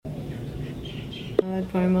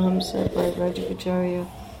Paramahamsa Parivajikacharya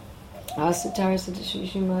Asatara Sadashi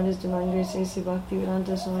Srimad Divine Grace A.C.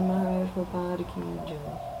 Bhaktivedanta Swami Maharaj Prabhupada Ki Jai.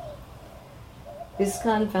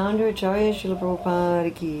 ISKCON founder Acharya Srila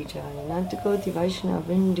Prabhupada Ki Jai. Nantakoti Vaishnava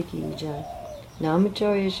Vrinda Ki Jai.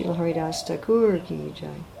 Namacharya Srila Haridas Thakur Ki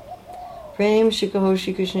Jai. Prem Shikaho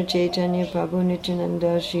Shri Krishna Chaitanya Prabhu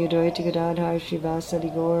Nityananda Shri Advaita Gadadhar Shri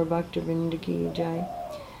Vasadi Gaur Bhakta Vrinda Ki Jai.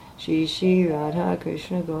 Shri Shri Radha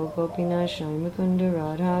Krishna Gopinath Shri Mukunda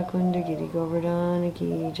Radha Kunda Giri Govardhana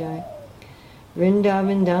Ki Jai.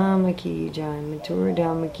 Vrindavan Dhama Ki Jai. Mathura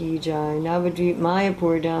Dhama Ki Jai. Navadvip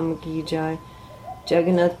Mayapur Dhama Ki Jai.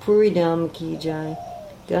 Jagannath Puri Dhama Ki Jai.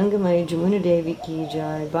 Gangamai Jamuna Devi Ki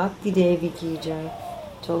Jai. Bhakti Devi Ki Jai.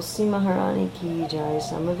 Tulsi Maharani Ki Jai.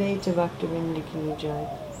 Samaveta Bhaktivinoda Ki Jai.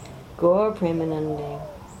 Gaur Premanande.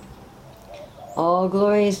 All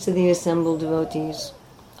glories to the assembled devotees.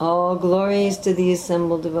 All glories to the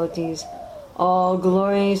assembled devotees. All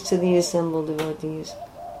glories to the assembled devotees.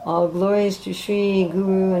 All glories to Sri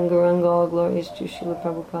Guru and Gauranga. All glories to Srila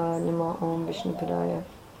Prabhupada. Nama Om Vishnu Padaya.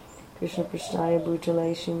 Krishna Prasthaya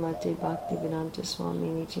Bhutale Srimate Bhaktivedanta Swami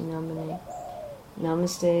Niti Namane.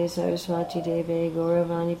 Namaste Saraswati Deve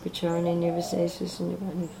Gauravani Pacharane Nirvisesa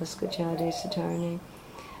Sundavani Paskachade Satarane.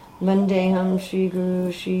 Vandeham Shri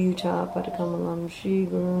Guru Shri Yuta Padakamalam Shri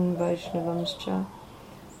Gurun Vaishnavamscha.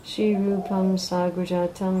 Shri Rupam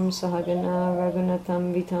Sagrajatam Sahagana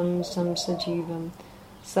Raghunatham Vitam Samsajivam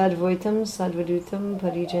Sadvaitam Sadvadutam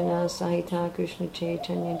Parijana Sahita Krishna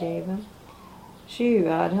Chaitanya Deva Shri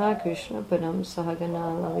Radha Krishna Padam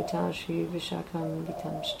Sahagana Lalita Shri Vishakam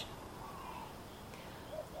Vitamscha.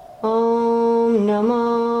 Om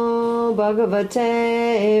Namo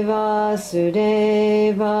Bhagavate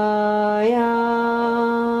Vasudevaya.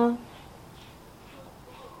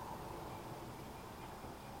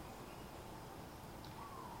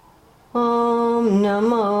 Om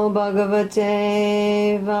Namo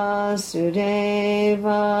Bhagavate Vasudevaya.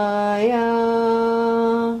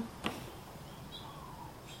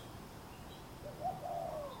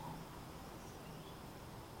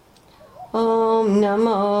 Om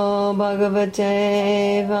Namo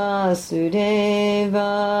Bhagavate Vasudevaya.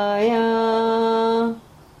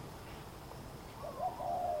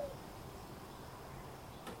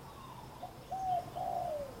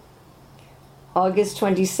 August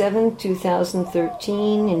 27,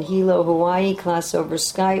 2013, in Hilo, Hawaii, class over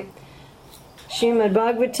Skype. Srimad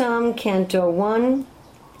Bhagavatam, Canto 1,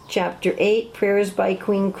 Chapter 8, Prayers by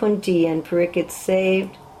Queen Kunti and Parikits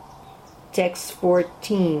Saved, Text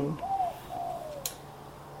 14.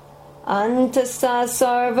 Antasta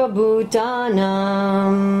Sarva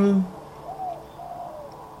Bhutanam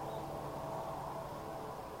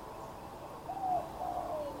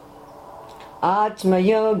Atma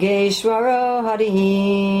Yogeshwaro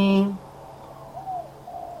Harihi.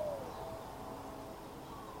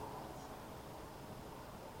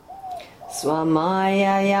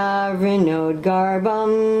 Swamayaya Vinod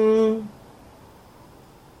Garbam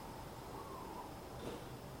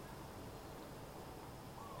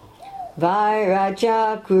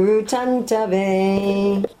Vairaja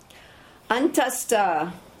Kurutantave.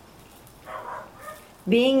 Antasta,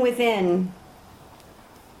 being within.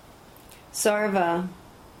 Sarva,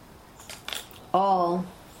 all.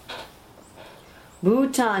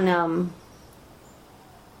 Bhutanam,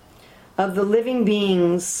 of the living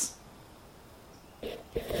beings.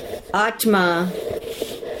 Atma,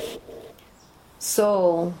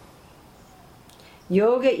 soul.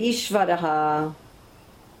 Yoga Ishvaraha,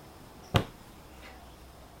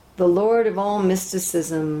 the Lord of all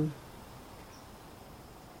mysticism.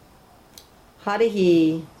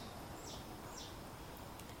 Harihi,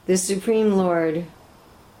 the Supreme Lord.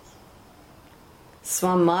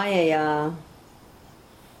 Swamayaya,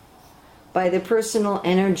 by the personal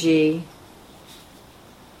energy.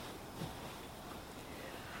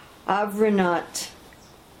 Avranat,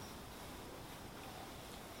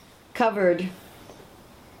 covered.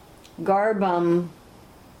 Garbam,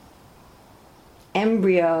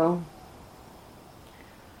 embryo.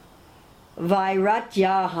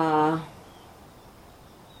 Vairatyaha,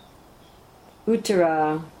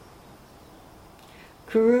 Uttara,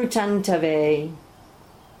 Kurutantave,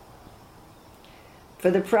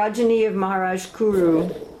 for the progeny of Maharaj Kuru.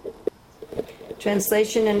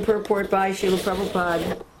 Translation and purport by Srila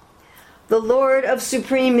Prabhupada. The Lord of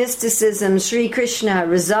Supreme Mysticism, Sri Krishna,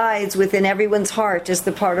 resides within everyone's heart as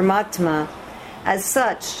the Paramatma. As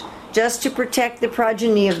such, just to protect the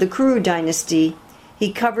progeny of the Kuru dynasty,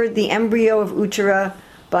 he covered the embryo of Uttara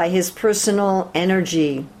by his personal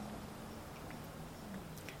energy.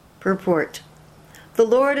 Purport. The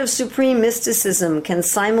Lord of supreme mysticism can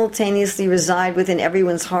simultaneously reside within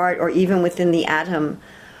everyone's heart or even within the atom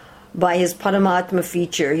by his Paramatma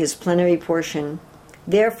feature, his plenary portion.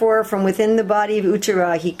 Therefore, from within the body of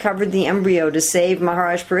Uttara, he covered the embryo to save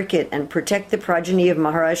Maharaj Parikshit and protect the progeny of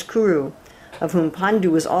Maharaj Kuru, of whom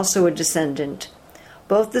Pandu was also a descendant.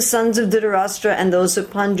 Both the sons of Dhritarashtra and those of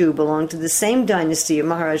Pandu belonged to the same dynasty of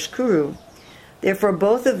Maharaj Kuru. Therefore,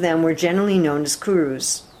 both of them were generally known as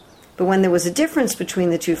Kurus. But when there was a difference between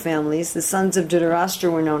the two families, the sons of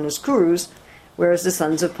Dhritarashtra were known as Kurus, whereas the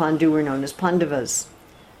sons of Pandu were known as Pandavas.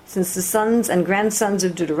 Since the sons and grandsons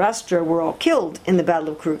of Dhritarashtra were all killed in the Battle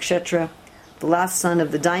of Kurukshetra, the last son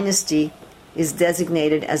of the dynasty is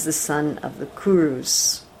designated as the son of the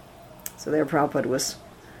Kurus. So there Prabhupada was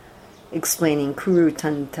explaining Kuru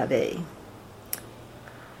Tantave.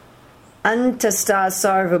 Antasta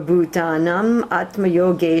sarva bhutanam atma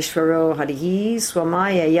yogeshvaro harihi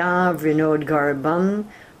swamayaya vrinod garbam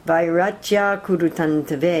vairatya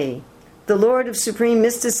kurutantave. The Lord of supreme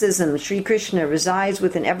mysticism, Sri Krishna, resides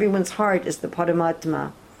within everyone's heart as the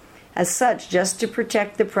Paramatma. As such, just to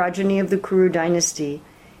protect the progeny of the Kuru dynasty,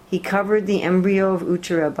 he covered the embryo of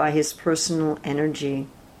Uttara by his personal energy.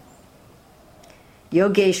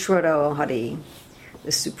 Yogeshwaro Hari,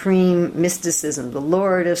 the supreme mysticism, the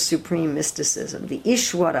Lord of supreme mysticism, the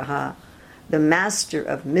Ishwaraha, the master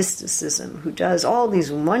of mysticism, who does all these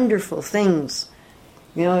wonderful things.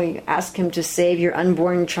 You know, you ask him to save your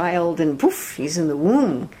unborn child, and poof, he's in the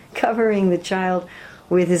womb, covering the child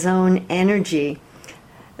with his own energy.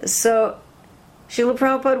 So, Srila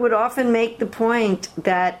Prabhupada would often make the point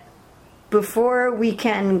that before we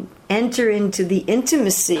can enter into the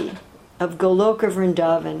intimacy of Goloka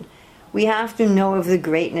Vrindavan, we have to know of the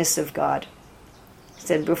greatness of God. He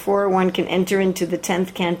said before one can enter into the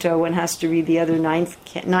 10th canto, one has to read the other 9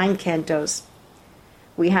 cantos.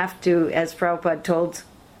 We have to, as Prabhupada told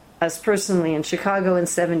us personally in Chicago in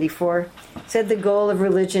 74, said the goal of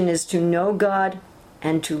religion is to know God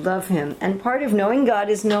and to love Him. And part of knowing God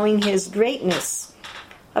is knowing His greatness.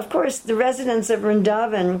 Of course, the residents of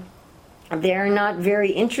Vrindavan, they're not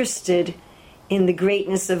very interested in the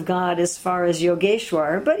greatness of God as far as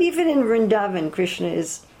Yogeshwar, but even in Vrindavan, Krishna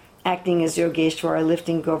is acting as Yogeshwar,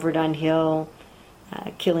 lifting Govardhan Hill,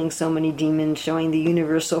 killing so many demons, showing the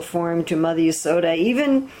universal form to Mother Yasoda,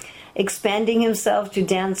 even expanding himself to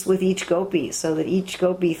dance with each gopi, so that each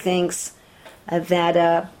gopi thinks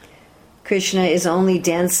that Krishna is only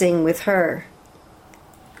dancing with her.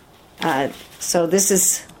 So this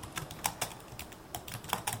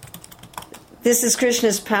is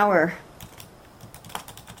Krishna's power,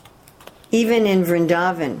 even in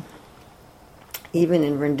Vrindavan. Even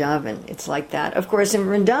in Vrindavan, it's like that. Of course, in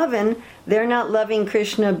Vrindavan, they're not loving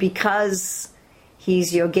Krishna because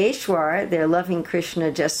he's Yogeshwar. They're loving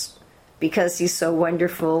Krishna just because he's so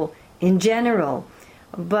wonderful in general.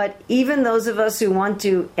 But even those of us who want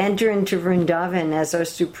to enter into Vrindavan as our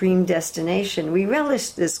supreme destination, we relish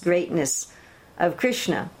this greatness of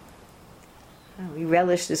Krishna. We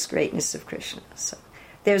relish this greatness of Krishna. So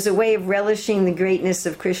there's a way of relishing the greatness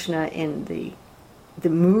of Krishna in the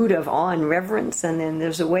mood of awe and reverence, and then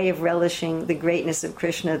there's a way of relishing the greatness of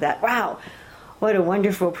Krishna that, wow, what a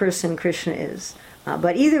wonderful person Krishna is.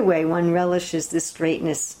 But either way, one relishes this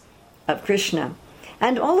greatness of Krishna.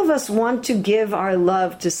 And all of us want to give our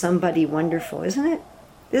love to somebody wonderful, isn't it?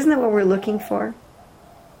 Isn't that what we're looking for?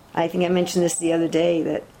 I think I mentioned this the other day,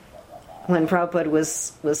 that when Prabhupada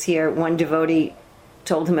was here, one devotee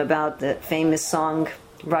told him about the famous song,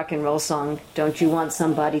 rock and roll song, "Don't You Want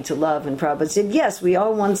Somebody to Love?" And Prabhupada said, yes, we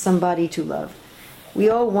all want somebody to love. We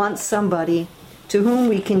all want somebody to whom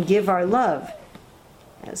we can give our love.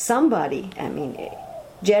 Somebody, I mean,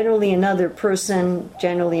 generally another person,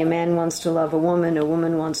 generally a man wants to love a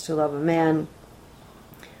woman wants to love a man,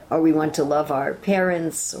 or we want to love our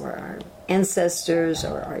parents or our ancestors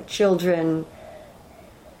or our children.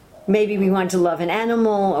 Maybe we want to love an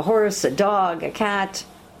animal, a horse, a dog, a cat,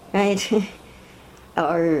 right?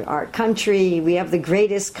 Or our country, we have the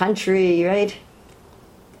greatest country, right?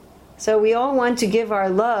 So we all want to give our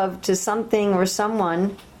love to something or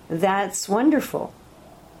someone that's wonderful.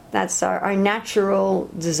 That's our natural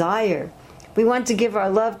desire. We want to give our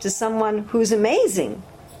love to someone who's amazing,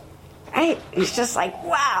 right? It's just like,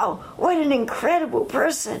 wow, what an incredible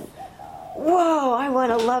person. Whoa, I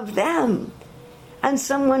want to love them. And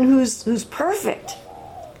someone who's perfect.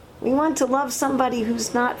 We want to love somebody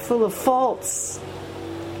who's not full of faults.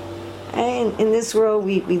 And in this world,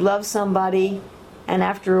 we love somebody, and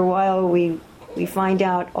after a while we find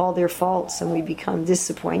out all their faults and we become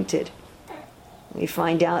disappointed. We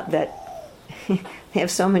find out that they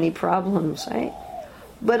have so many problems, right?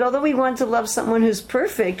 But although we want to love someone who's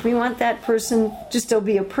perfect, we want that person to still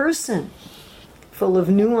be a person, full of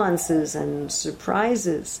nuances and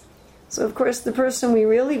surprises. So of course the person we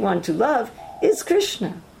really want to love is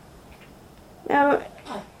Krishna. Now,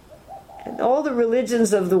 all the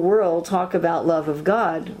religions of the world talk about love of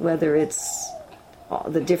God, whether it's all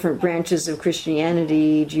the different branches of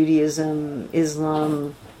Christianity, Judaism,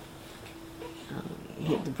 Islam,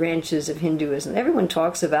 the branches of Hinduism. Everyone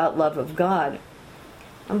talks about love of God.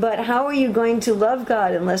 But how are you going to love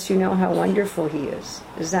God unless you know how wonderful He is?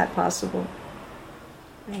 Is that possible?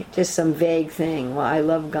 Right? Just some vague thing. Well, I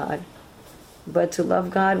love God. But to love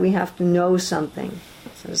God, we have to know something.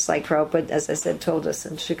 So it's like Prabhupada, as I said, told us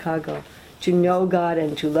in Chicago, to know God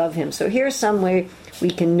and to love Him. So here's some way we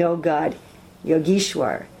can know God.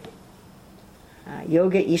 Yogeshwar.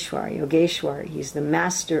 Yoga Ishwar, Yogeshwar. He's the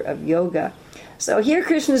master of yoga. So here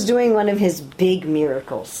Krishna is doing one of His big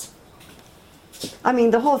miracles. I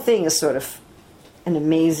mean, the whole thing is sort of an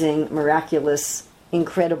amazing, miraculous,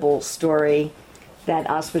 incredible story that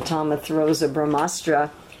Asvatthama throws a Brahmastra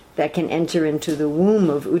that can enter into the womb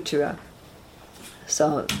of Uttara.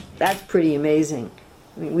 So that's pretty amazing.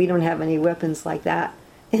 I mean, we don't have any weapons like that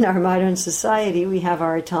in our modern society. We have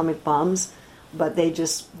our atomic bombs, but they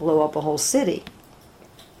just blow up a whole city.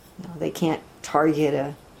 You know, they can't target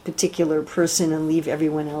a particular person and leave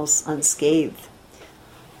everyone else unscathed.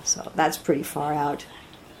 So that's pretty far out,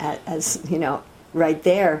 as you know, right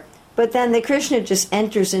there. But then the Krishna just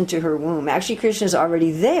enters into her womb. Actually, Krishna's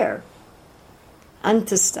already there.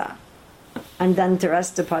 Antasta.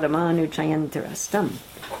 Andantarasta paramanu chayantarastam.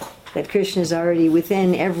 That Krishna is already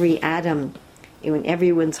within every atom, in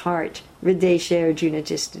everyone's heart. Hridesha Arjuna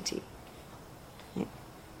Tistati.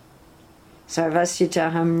 Sarvasya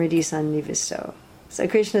chaham hridi sanniviso. So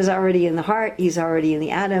Krishna is already in the heart, He's already in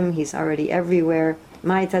the atom, He's already everywhere.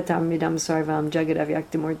 Maitatam midam sarvam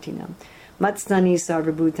jagadavyaktamurtinam. Matstani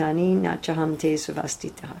sarvabhutani nachaham te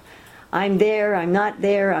suvastitaha. I'm there, I'm not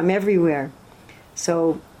there, I'm everywhere.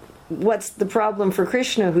 So what's the problem for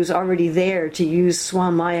Krishna, who's already there, to use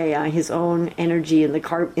swamaya, his own energy in the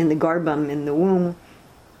garbham, in the womb,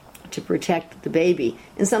 to protect the baby?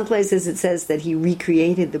 In some places it says that he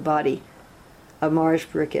recreated the body of Maharaj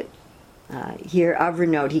Pariksit. Here,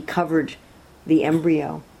 Avranod, he covered the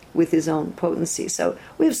embryo with his own potency. So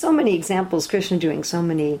we have so many examples, Krishna doing so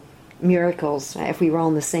many miracles. If we were all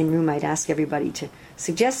in the same room, I'd ask everybody to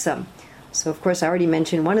suggest some. So of course I already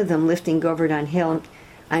mentioned one of them, lifting Govardhan Hill.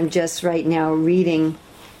 I'm just right now reading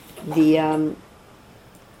the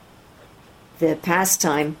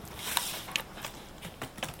pastime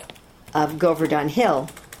of Govardhan Hill.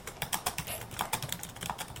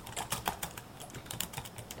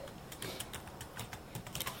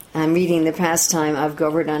 I'm reading the pastime of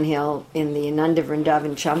Govardhan Hill in the Ananda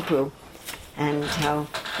Vrindavan Champu, and how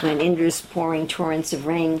when Indra's pouring torrents of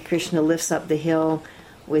rain, Krishna lifts up the hill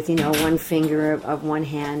with, one finger of one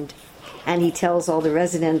hand, and he tells all the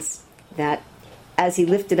residents that as he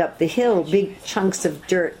lifted up the hill, big chunks of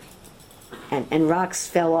dirt and rocks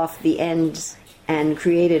fell off the ends and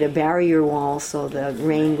created a barrier wall so the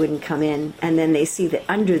rain wouldn't come in. And then they see that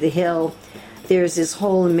under the hill there's this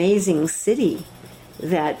whole amazing city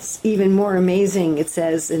that's even more amazing, it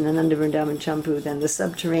says in Ananda Vrindavan Champu, than the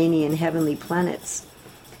subterranean heavenly planets.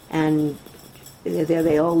 And there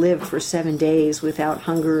they all live for 7 days without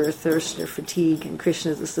hunger or thirst or fatigue. And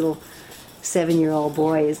Krishna, this little 7-year-old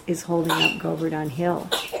boy, is holding up Govardhan Hill.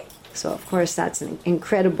 So of course that's an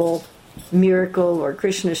incredible miracle, or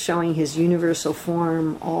Krishna showing his universal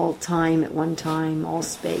form, all time at one time, all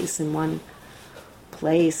space in one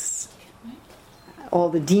place. All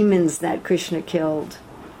the demons that Krishna killed,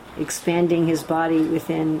 expanding his body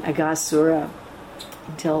within Aghasura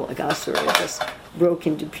until Aghasura just broke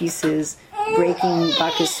into pieces, breaking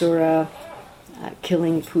Bakasura,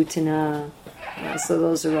 killing Putana. So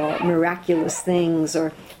those are all miraculous things.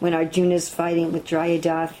 Or when Arjuna is fighting with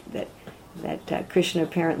Jayadath, that Krishna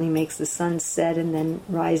apparently makes the sun set and then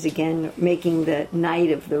rise again, making the night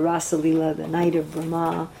of the Rasalila, the night of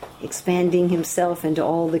Brahma, expanding himself into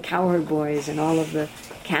all the cowherd boys and all of the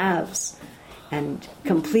calves, and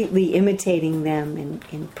completely imitating them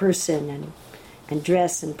in person and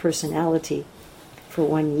dress and personality for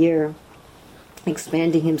 1 year,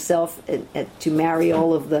 expanding himself to marry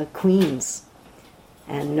all of the queens.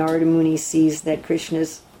 And Narada Muni sees that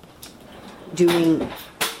Krishna's doing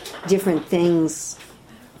different things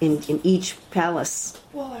in each palace.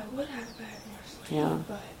 Well, I would have had more sleep, Yeah.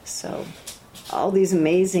 but... So all these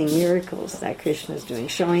amazing miracles that Krishna is doing,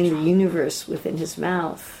 showing the universe within his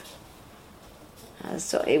mouth.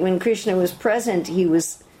 So when Krishna was present, he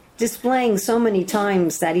was displaying so many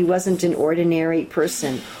times that he wasn't an ordinary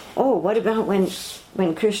person. Oh, what about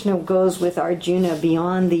when Krishna goes with Arjuna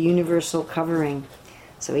beyond the universal covering?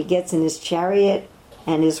 So he gets in his chariot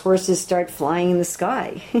and his horses start flying in the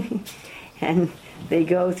sky. And they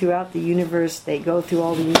go throughout the universe, they go through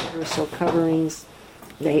all the universal coverings,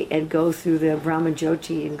 and go through the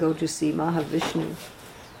Brahmajyoti and go to see Mahavishnu.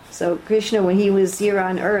 So Krishna, when he was here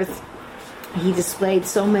on earth, he displayed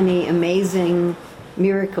so many amazing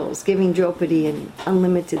miracles, giving Draupadi an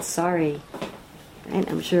unlimited sari. And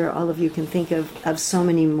I'm sure all of you can think of so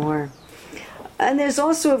many more. And there's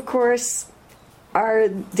also, of course, our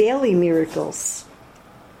daily miracles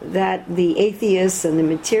that the atheists and the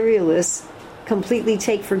materialists completely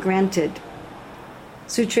take for granted.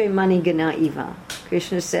 Sutre mani gana iva.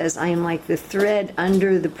 Krishna says, I am like the thread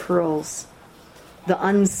under the pearls, the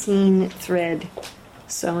unseen thread.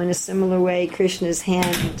 So in a similar way, Krishna's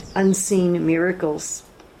hand, unseen miracles.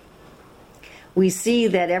 We see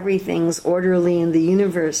that everything's orderly in the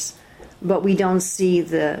universe, but we don't see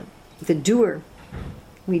the doer.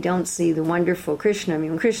 We don't see the wonderful Krishna. I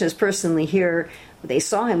mean, when Krishna's personally here, they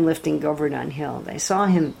saw him lifting Govardhan Hill. They saw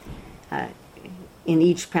him in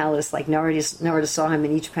each palace, like Narada saw him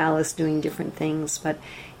in each palace doing different things. But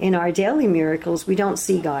in our daily miracles, we don't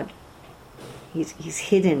see God. He's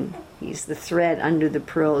hidden. He's the thread under the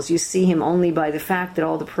pearls. You see him only by the fact that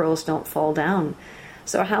all the pearls don't fall down.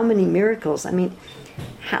 So how many miracles? I mean,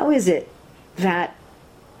 how is it that,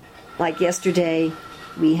 like yesterday,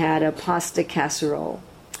 we had a pasta casserole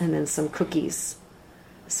and then some cookies.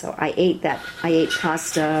 So I ate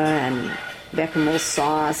pasta and bechamel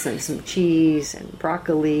sauce and some cheese and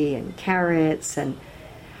broccoli and carrots. And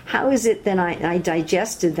how is it that I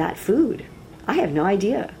digested that food? I have no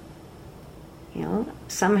idea. You know,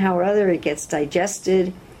 somehow or other it gets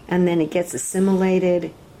digested and then it gets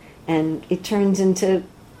assimilated and it turns into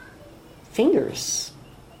fingers.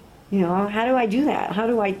 You know, how do I do that? How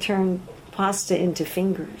do I turn pasta into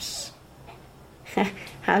fingers?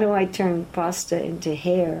 How do I turn pasta into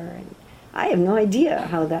hair? And I have no idea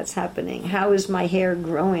how that's happening. How is my hair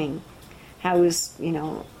growing? How is,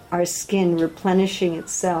 our skin replenishing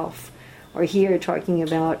itself? Or here talking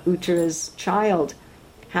about Uttara's child.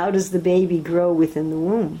 How does the baby grow within the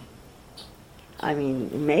womb? I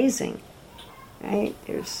mean, amazing, right?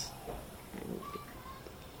 There's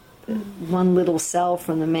one little cell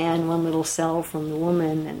from the man, one little cell from the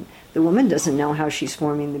woman, and the woman doesn't know how she's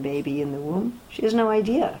forming the baby in the womb. She has no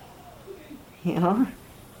idea.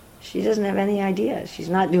 She doesn't have any idea. She's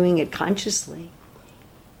not doing it consciously.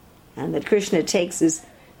 And that Krishna takes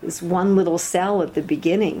this one little cell at the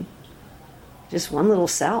beginning, just one little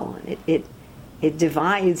cell, and it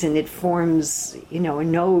divides and it forms, a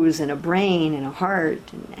nose and a brain and a heart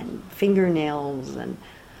and fingernails and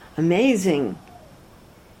amazing.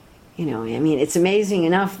 It's amazing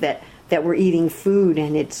enough that we're eating food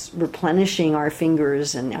and it's replenishing our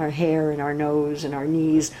fingers and our hair and our nose and our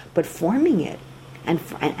knees, but forming it. And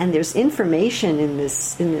there's information in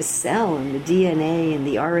this cell, in the DNA and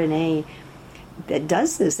the RNA that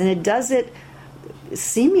does this, and it does it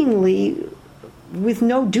seemingly with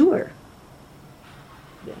no doer.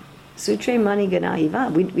 Sutre mani gana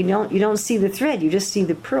iva. You don't see the thread, you just see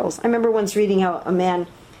the pearls. I remember once reading how a man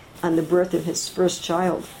on the birth of his first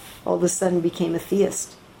child all of a sudden became a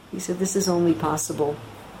theist. He said, this is only possible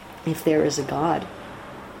if there is a God.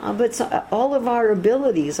 But all of our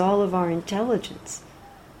abilities, all of our intelligence,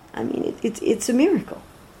 it's a miracle.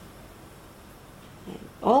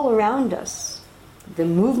 All around us, the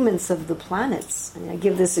movements of the planets. I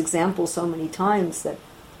give this example so many times that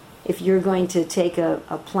if you're going to take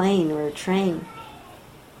a plane or a train,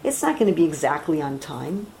 it's not going to be exactly on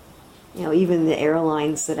time. Even the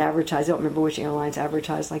airlines that advertise, I don't remember which airlines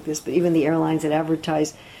advertise like this, but even the airlines that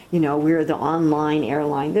advertise, we're the online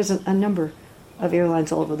airline. There's a number of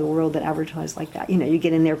airlines all over the world that advertise like that. You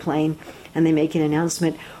get in their plane and they make an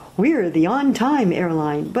announcement, we're the on-time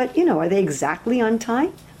airline. But, are they exactly on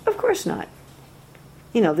time? Of course not.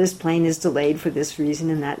 This plane is delayed for this reason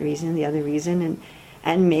and that reason and the other reason.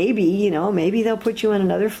 And maybe, maybe they'll put you on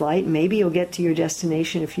another flight. Maybe you'll get to your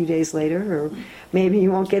destination a few days later, or maybe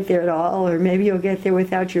you won't get there at all, or maybe you'll get there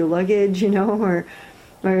without your luggage, or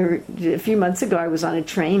a few months ago I was on a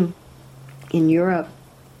train in Europe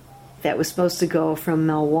that was supposed to go from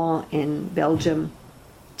Malouin in Belgium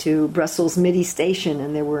to Brussels Midi station,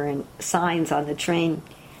 and there were signs on the train,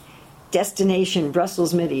 destination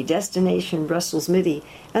Brussels Midi, destination Brussels Midi.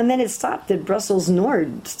 And then it stopped at Brussels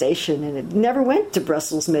Nord station, and it never went to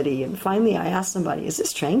Brussels Midi. And finally I asked somebody, is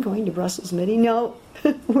this train going to Brussels Midi? No,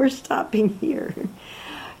 we're stopping here.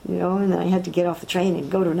 And I had to get off the train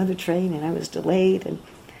and go to another train, and I was delayed. And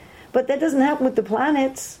But that doesn't happen with the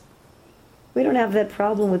planets. We don't have that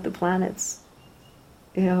problem with the planets.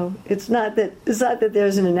 It's not that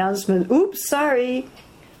there's an announcement, oops, sorry,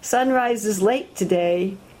 sunrise is late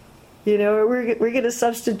today. We're going to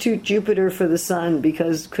substitute Jupiter for the sun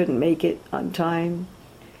because couldn't make it on time.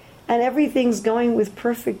 And everything's going with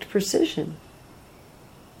perfect precision.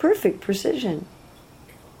 Perfect precision.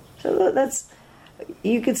 So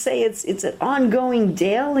you could say it's an ongoing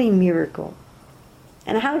daily miracle.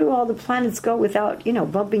 And how do all the planets go without,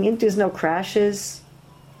 bumping into? There's no crashes.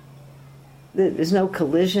 There's no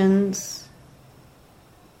collisions.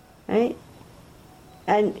 Right?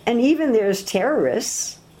 And even there's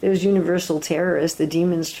terrorists. There's universal terrorists. The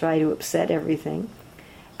demons try to upset everything.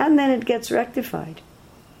 And then it gets rectified.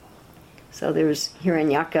 So there's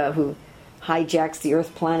Hiranyaka who hijacks the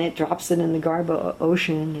Earth planet, drops it in the Garba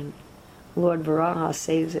Ocean, and Lord Varaha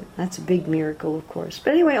saves it. That's a big miracle, of course.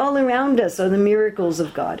 But anyway, all around us are the miracles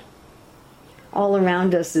of God. All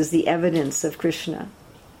around us is the evidence of Krishna.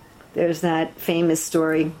 There's that famous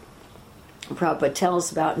story Prabhupada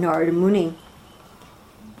tells about Narada Muni,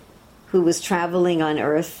 who was traveling on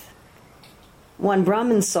earth. One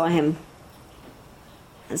Brahmin saw him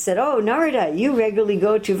and said, "Oh, Narada, you regularly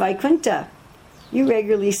go to Vaikuntha. You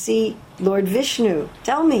regularly see Lord Vishnu.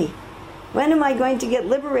 Tell me, when am I going to get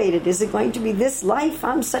liberated? Is it going to be this life?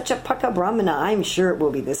 I'm such a Paka Brahmana. I'm sure it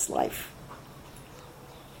will be this life."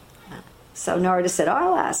 So Narada said,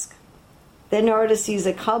 "I'll ask." Then Narada sees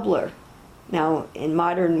a cobbler. Now, in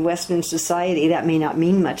modern Western society, that may not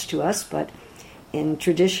mean much to us, but in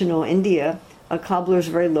traditional India, a cobbler is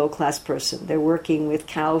a very low-class person. They're working with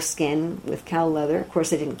cow skin, with cow leather. Of course,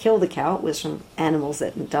 they didn't kill the cow. It was from animals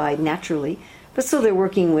that died naturally. But still, they're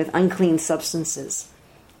working with unclean substances,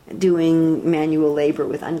 doing manual labor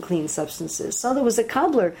with unclean substances. So there was a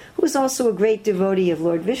cobbler who was also a great devotee of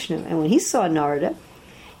Lord Vishnu. And when he saw Narada,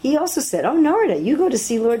 he also said, "Oh, Narada, you go to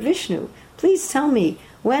see Lord Vishnu. Please tell me,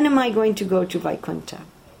 when am I going to go to Vaikuntha?"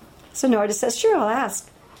 So Narada says, "Sure, I'll ask."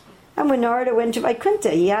 And when Narada went to Vaikuntha,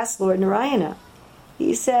 he asked Lord Narayana.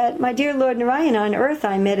 He said, "My dear Lord Narayana, on earth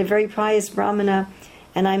I met a very pious Brahmana,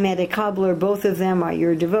 and I met a cobbler. Both of them are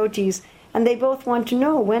your devotees, and they both want to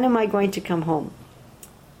know, when am I going to come home?"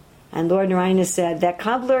 And Lord Narayana said, "That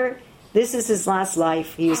cobbler, this is his last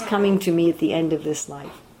life. He is coming to me at the end of this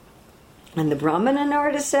life." And the Brahmana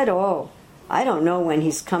Narada said, "Oh, I don't know when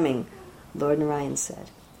he's coming." Lord Narayan said,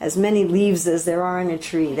 "As many leaves as there are in a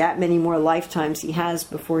tree, that many more lifetimes he has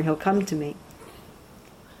before he'll come to me."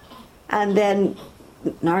 And then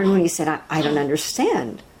Narada Muni said, I don't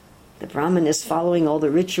understand. The Brahman is following all the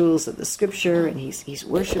rituals of the scripture, and he's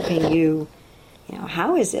worshiping you.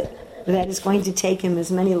 How is it that it's going to take him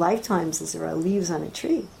as many lifetimes as there are leaves on a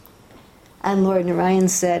tree? And Lord Narayan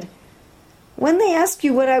said, "When they ask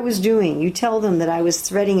you what I was doing, you tell them that I was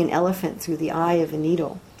threading an elephant through the eye of a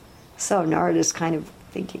needle." So Narada's kind of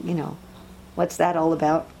thinking, what's that all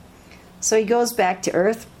about? So he goes back to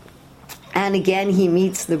earth, and again he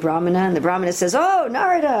meets the Brahmana, and the Brahmana says, "Oh,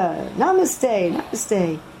 Narada, namaste,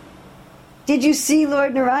 namaste. Did you see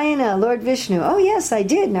Lord Narayana, Lord Vishnu?" "Oh, yes, I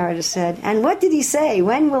did," Narada said. "And what did he say?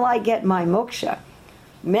 When will I get my moksha?"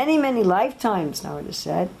 "Many, many lifetimes," Narada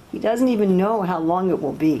said. "He doesn't even know how long it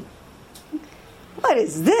will be." "What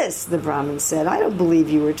is this?" the Brahmin said. "I don't believe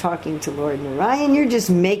you were talking to Lord Narayan. You're just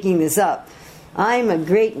making this up. I'm a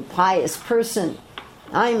great and pious person.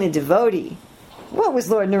 I'm a devotee. What was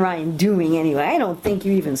Lord Narayan doing anyway? I don't think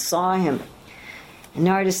you even saw him." And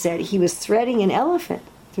Narada said he was threading an elephant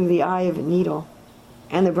through the eye of a needle.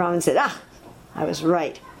 And the Brahmin said, I was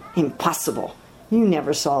right. Impossible. You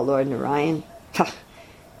never saw Lord Narayan."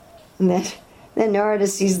 And then Narada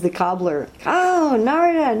sees the cobbler. "Oh,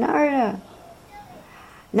 Narada, Narada.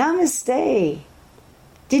 Namaste.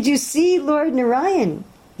 Did you see Lord Narayan?"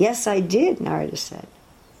 "Yes, I did," Narada said.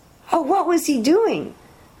 "Oh, what was he doing?"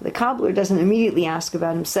 The cobbler doesn't immediately ask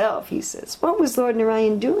about himself. He says, "What was Lord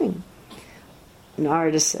Narayan doing?"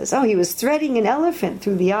 Narada says, "Oh, he was threading an elephant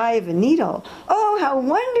through the eye of a needle." "Oh, how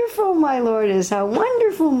wonderful my Lord is! How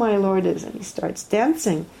wonderful my Lord is!" And he starts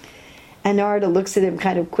dancing. And Narada looks at him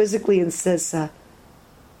kind of quizzically and says,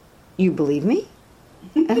 "You believe me?"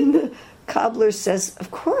 And the cobbler says,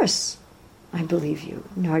 "Of course, I believe you."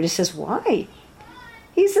 Narada says, "Why?"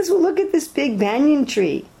 He says, "Well, look at this big banyan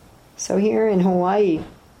tree." So here in Hawaii,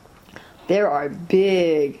 there are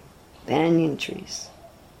big banyan trees.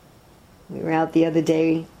 We were out the other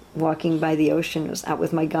day walking by the ocean. I was out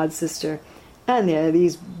with my god sister, and there are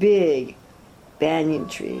these big banyan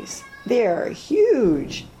trees. They are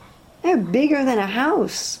huge. They're bigger than a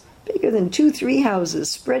house, bigger than 2-3 houses,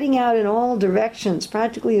 spreading out in all directions,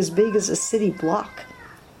 practically as big as a city block.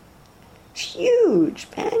 huge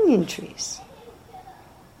banyan trees.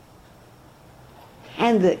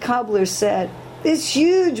 And the cobbler said, this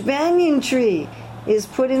huge banyan tree is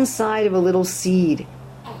put inside of a little seed.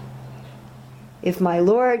 If my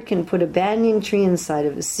Lord can put a banyan tree inside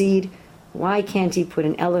of a seed, why can't he put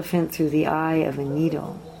an elephant through the eye of a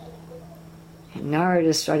needle? And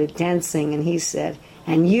Narada started dancing, and he said,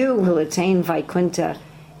 and you will attain Vaikuntha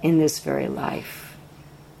in this very life.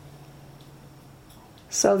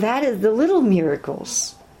 So that is the little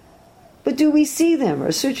miracles. But do we see them? Or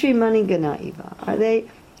Sutri Maniganaiva?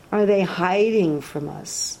 Are they hiding from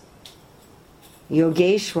us?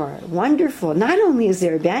 Yogeshwar, wonderful. Not only is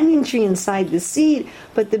there a banyan tree inside the seed,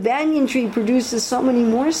 but the banyan tree produces so many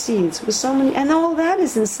more seeds with so many, and all that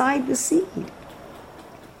is inside the seed.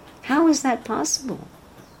 How is that possible?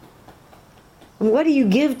 And what do you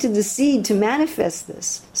give to the seed to manifest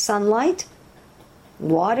this? Sunlight,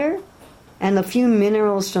 water, and a few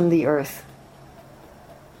minerals from the earth.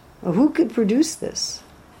 Well, who could produce this?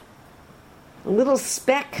 A little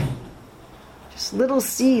speck, just little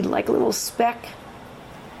seed, like a little speck.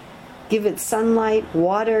 Give it sunlight,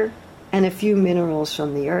 water, and a few minerals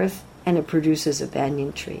from the earth, and it produces a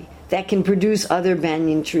banyan tree that can produce other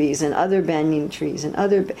banyan trees and other banyan trees and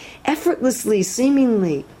effortlessly,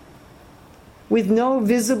 seemingly, with no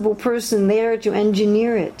visible person there to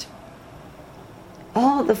engineer it.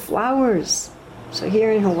 All the flowers. So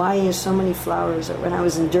here in Hawaii, there's so many flowers. When I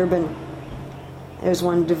was in Durban, there's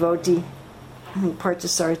one devotee,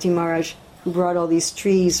 Parthasarathi Maharaj, who brought all these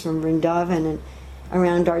trees from Vrindavan, and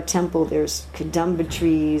around our temple there's kadamba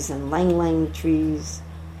trees and lang lang trees.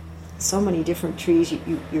 So many different trees.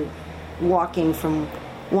 You're walking from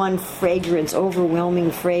one fragrance,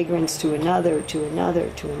 overwhelming fragrance, to another, to another,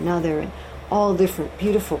 to another, and all different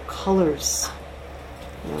beautiful colors.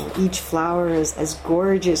 You know, each flower is as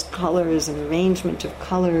gorgeous colors and arrangement of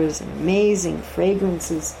colors and amazing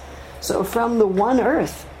fragrances. So from the one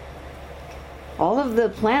earth, all of the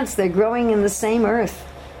plants, they're growing in the same earth,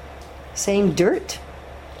 same dirt,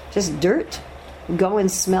 just dirt. Go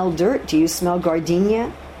and smell dirt. Do you smell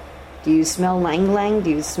gardenia? Do you smell lang lang? Do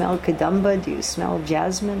you smell kadamba? Do you smell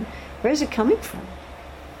jasmine? Where is it coming from?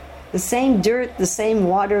 The same dirt, the same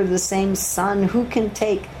water, the same sun. Who can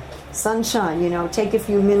take sunshine? You know, take a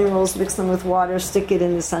few minerals, mix them with water, stick it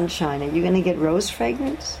in the sunshine. Are you going to get rose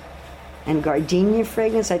fragrance and gardenia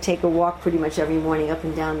fragrance? I take a walk pretty much every morning up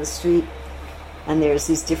and down the street, and there's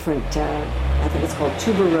these different, I think it's called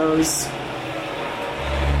tuberose.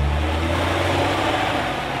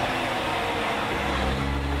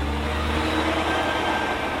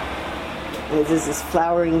 There's this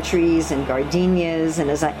flowering trees and gardenias, and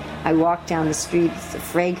as I walk down the street, the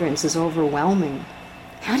fragrance is overwhelming.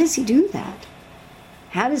 How does he do that?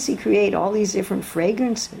 How does he create all these different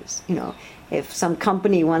fragrances? You know, if some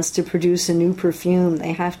company wants to produce a new perfume,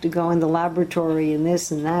 they have to go in the laboratory and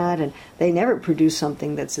this and that, and they never produce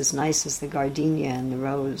something that's as nice as the gardenia and the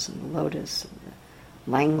rose and the lotus and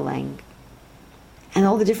the lang lang. And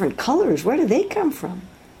all the different colors, where do they come from?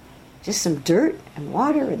 Just some dirt and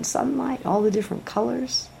water and sunlight, all the different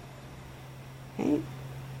colors. Okay?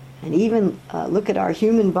 And even look at our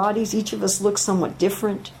human bodies. Each of us looks somewhat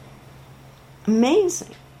different.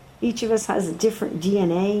 Amazing. Each of us has a different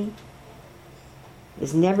DNA.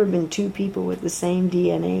 There's never been two people with the same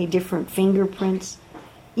DNA, different fingerprints.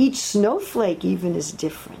 Each snowflake even is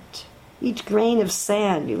different. Each grain of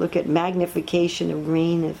sand, you look at magnification of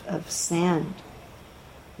grain of sand.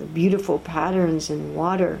 The beautiful patterns in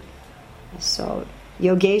water. So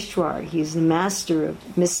Yogeshwar, he's the master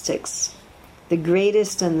of mystics, the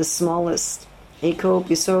greatest and the smallest. Eko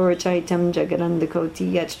pisora chaitam jagadanda koti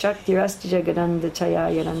yat shaktirasta jagadanda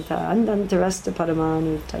chayayaranta andantarasta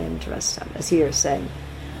paramanu tayantarasta. As here saying,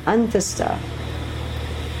 antasta.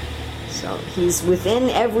 So he's within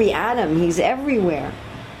every atom, he's everywhere.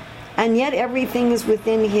 And yet everything is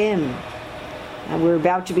within him. And we're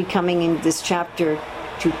about to be coming in this chapter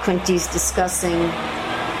to Kunti's discussing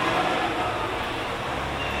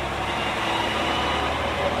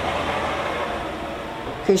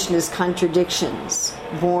Krishna's contradictions,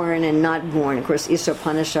 born and not born. Of course,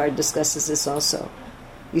 Ishopanishad discusses this also.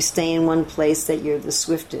 You stay in one place that you're the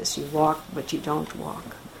swiftest. You walk, but you don't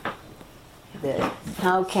walk.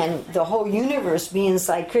 How can the whole universe be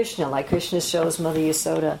inside Krishna? Like Krishna shows Mother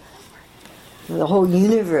Yasoda. The whole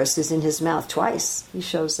universe is in his mouth twice. He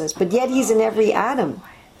shows us. But yet he's in every atom.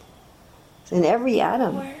 He's in every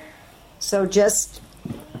atom. So just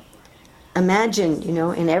imagine,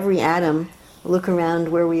 in every atom, look around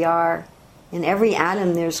where we are. In every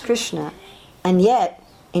atom there's Krishna. And yet,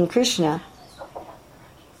 in Krishna,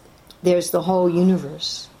 there's the whole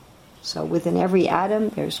universe. So within every atom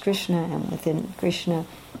there's Krishna, and within Krishna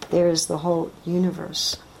there's the whole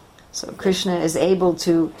universe. So Krishna is able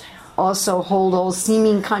to also hold all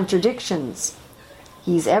seeming contradictions.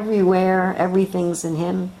 He's everywhere, everything's in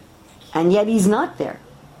him, and yet he's not there.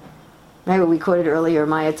 Right, what we quoted earlier,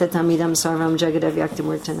 Maya tatamidam sarvam jagadav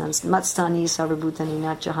yaktimurtanans matstani sarvabhutani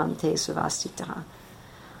nachaham te savastitaha.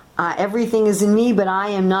 Everything is in me, but I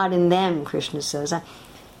am not in them, Krishna says.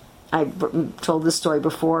 I told this story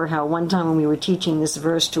before, how one time when we were teaching this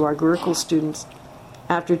verse to our Gurukul students,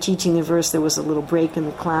 after teaching the verse there was a little break in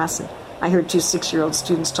the class, and I heard 2 6-year-old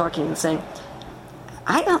students talking and saying,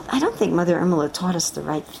 I don't think Mother Irmila taught us the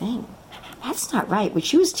right thing. That's not right. What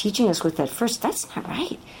she was teaching us with that verse, that's not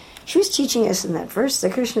right. She was teaching us in that verse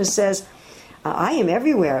that Krishna says, I am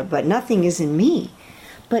everywhere, but nothing is in me.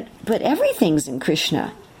 But everything's in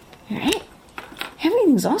Krishna. Right?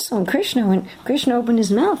 Everything's also in Krishna. When Krishna opened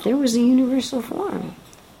his mouth, there was a universal form.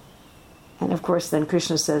 And of course, then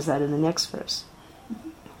Krishna says that in the next verse.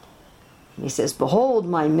 He says, behold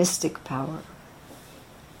my mystic power.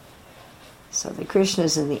 So that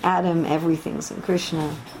Krishna's in the atom, everything's in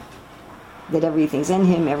Krishna. That everything's in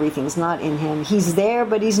him, everything's not in him. He's there,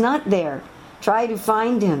 but he's not there. Try to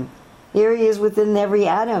find him. Here he is within every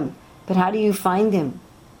atom. But how do you find him?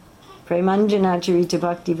 Premanjana charita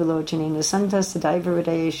bhakti vilochanena santas tadaiva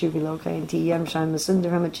hridayeshu vilokayanti yam shama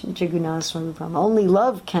sundaram achincha gunaswarupam. Only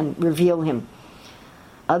love can reveal him.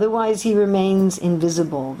 Otherwise he remains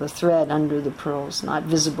invisible, the thread under the pearls, not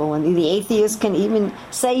visible. And the atheist can even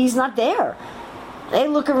say he's not there. They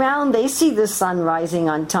look around, they see the sun rising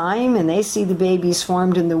on time, and they see the babies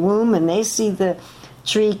formed in the womb, and they see the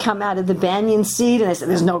tree come out of the banyan seed, and they say,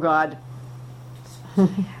 there's no God.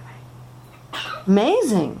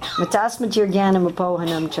 Amazing. Matasmatir jnanam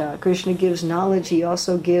apohanam cha. Krishna gives knowledge, he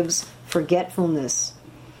also gives forgetfulness.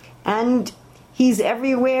 And he's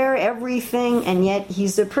everywhere, everything, and yet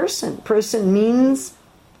he's a person. Person means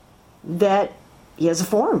that he has a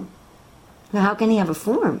form. Now, how can he have a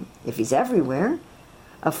form if he's everywhere?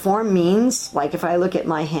 A form means, like if I look at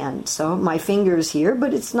my hand, so my finger is here,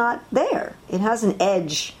 but it's not there. It has an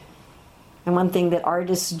edge. And one thing that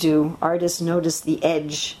artists do, artists notice the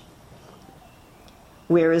edge.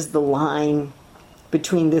 Where is the line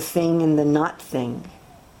between the thing and the not thing?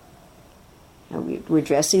 Now we're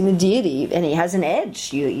dressing the deity, and he has an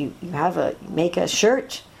edge. You make a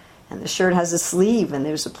shirt, and the shirt has a sleeve, and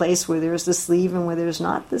there's a place where there's the sleeve and where there's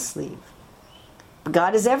not the sleeve.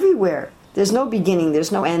 God is everywhere. There's no beginning,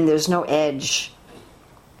 there's no end, there's no edge.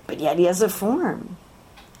 But yet he has a form.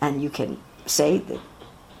 And you can say that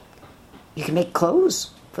you can make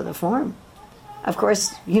clothes for the form. Of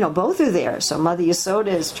course, both are there. So Mother Yasoda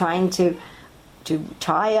is trying to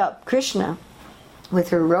tie up Krishna with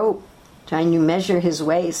her rope, trying to measure his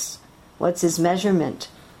waist. What's his measurement?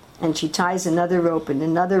 And she ties another rope and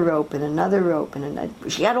another rope and another rope.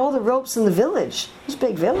 She had all the ropes in the village. It was a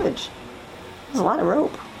big village. It was a lot of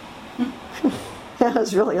rope. That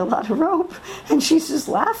was really a lot of rope. And she's just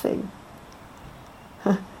laughing.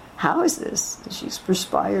 How is this? And she's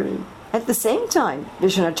perspiring. At the same time,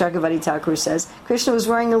 Vishwanath Chakravarti Thakur says, Krishna was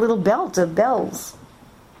wearing a little belt of bells.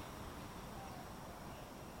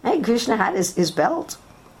 Hey, Krishna had his belt.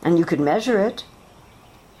 And you could measure it.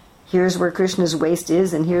 Here's where Krishna's waist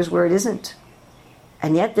is, and here's where it isn't.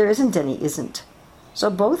 And yet there isn't any isn't.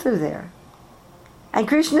 So both are there. And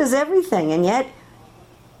Krishna is everything, and yet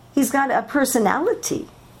he's got a personality.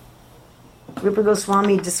 Rupa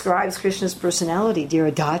Goswami describes Krishna's personality,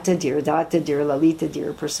 Dhira Datta, Dhira Lalita,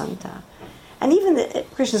 Dhira Prasanta. And even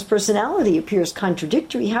Krishna's personality appears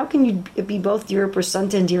contradictory. How can you be both Dhira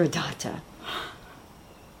Prasanta and Dhira Datta?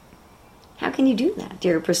 How can you do that?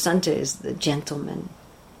 Dhira Prasanta is the gentleman.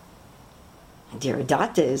 And Dhira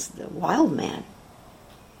Datta is the wild man.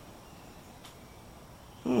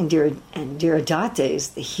 And Dhira Datta is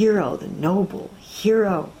the hero, the noble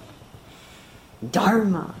hero.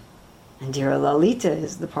 Dharma. And Dhira Lalita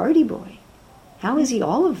is the party boy. How is he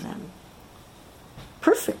all of them?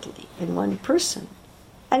 Perfectly in one person.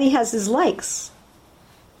 And he has his likes.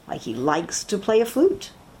 Like he likes to play a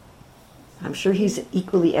flute. I'm sure he's an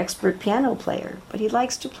equally expert piano player, but he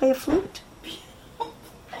likes to play a flute.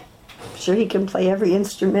 I'm sure he can play every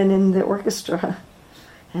instrument in the orchestra.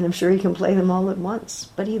 And I'm sure he can play them all at once.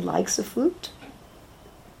 But he likes a flute.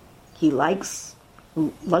 He likes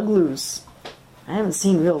luglus. I haven't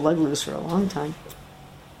seen real luglus for a long time.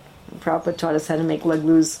 And Prabhupada taught us how to make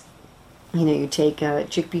luglus. You take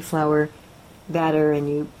chickpea flour batter and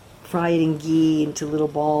you fry it in ghee into little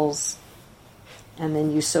balls. And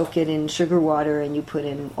then you soak it in sugar water and you put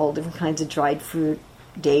in all different kinds of dried fruit,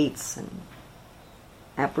 dates and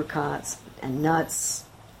apricots and nuts.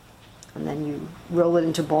 And then you roll it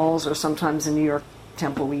into balls, or sometimes in New York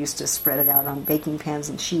Temple we used to spread it out on baking pans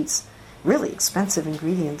and sheets. Really expensive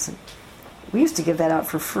ingredients. And we used to give that out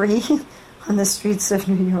for free on the streets of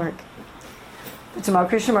New York. But Tamal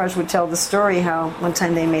Krishna Maharaj would tell the story how one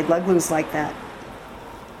time they made laglus like that.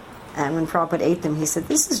 And when Prabhupada ate them, he said,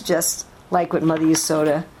 this is just like what Mother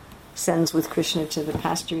Yasoda sends with Krishna to the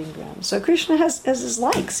pasturing ground. So Krishna has his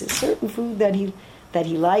likes. It's certain food that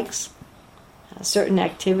he likes, certain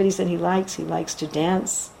activities that he likes. He likes to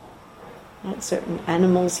dance. Certain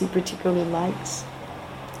animals he particularly likes.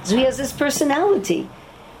 So he has this personality.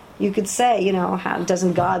 You could say, how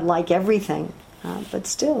doesn't God like everything? But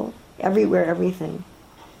still, everywhere, everything.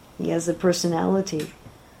 He has a personality.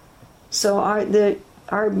 So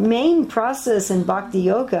our main process in Bhakti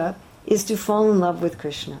Yoga is to fall in love with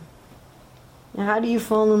Krishna. Now, how do you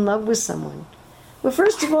fall in love with someone? Well,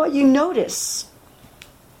 first of all, you notice.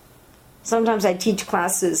 Sometimes I teach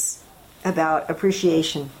classes about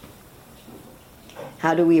appreciation.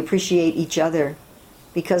 How do we appreciate each other?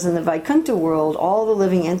 Because in the Vaikuntha world, all the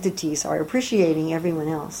living entities are appreciating everyone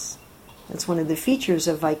else. That's one of the features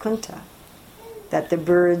of Vaikuntha. That the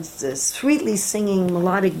birds, the sweetly singing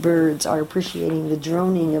melodic birds, are appreciating the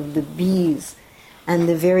droning of the bees, and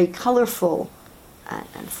the very colorful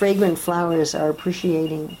and fragrant flowers are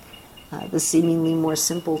appreciating the seemingly more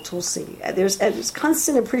simple tulsi. There's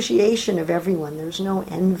constant appreciation of everyone. There's no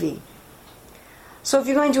envy. So if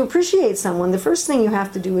you're going to appreciate someone, the first thing you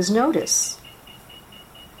have to do is notice.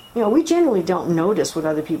 We generally don't notice what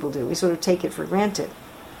other people do. We sort of take it for granted.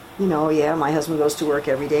 My husband goes to work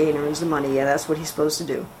every day and earns the money. Yeah, that's what he's supposed to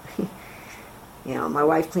do. My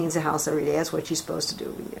wife cleans the house every day. That's what she's supposed to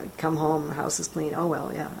do. Come home, the house is clean. Oh,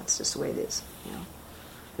 well, yeah, that's just the way it is.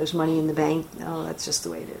 There's money in the bank. Oh, that's just the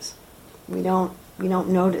way it is. We don't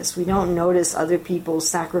notice. We don't notice other people's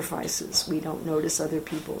sacrifices. We don't notice other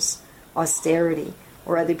people's austerity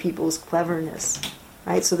or other people's cleverness.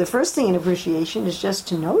 Right? So the first thing in appreciation is just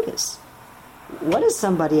to notice. What is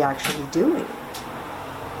somebody actually doing?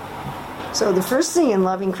 So the first thing in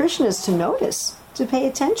loving Krishna is to notice, to pay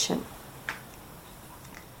attention.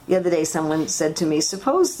 The other day someone said to me,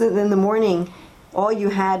 suppose that in the morning all you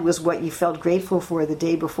had was what you felt grateful for the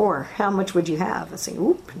day before. How much would you have? I say,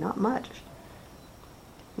 oop, not much.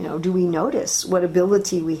 Do we notice what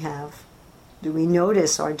ability we have? Do we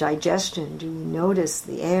notice our digestion? Do we notice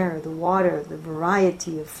the air, the water, the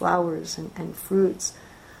variety of flowers and fruits,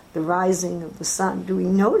 the rising of the sun? Do we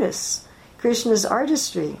notice Krishna's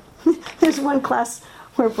artistry? There's one class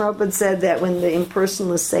where Prabhupada said that when the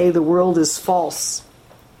impersonalists say the world is false,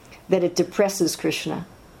 that it depresses Krishna.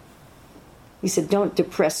 He said, don't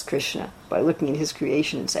depress Krishna by looking at his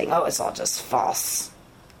creation and saying, oh, it's all just false.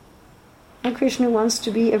 And Krishna wants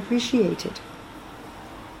to be appreciated.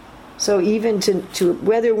 So even to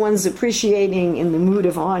whether one's appreciating in the mood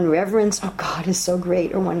of awe and reverence, oh, God is so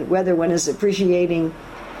great, or whether one is appreciating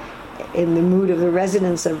in the mood of the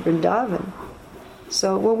residents of Vrindavan.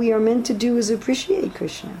 So what we are meant to do is appreciate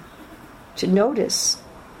Krishna, to notice.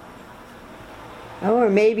 Or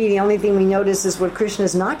maybe the only thing we notice is what Krishna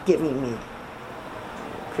is not giving me.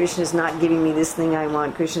 Krishna is not giving me this thing I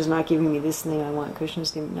want. Krishna is not giving me this thing I want. Krishna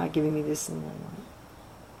is not giving me this thing I want.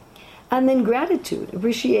 And then gratitude,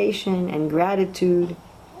 appreciation and gratitude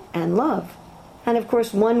and love. And of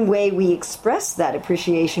course, one way we express that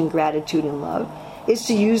appreciation, gratitude, and love is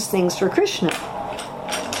to use things for Krishna.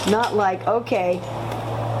 Not like, okay,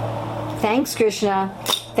 thanks Krishna,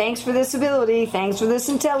 thanks for this ability, thanks for this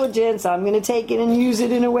intelligence, I'm going to take it and use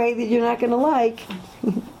it in a way that you're not going to like.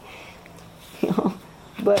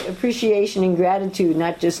 But appreciation and gratitude,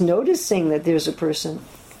 not just noticing that there's a person,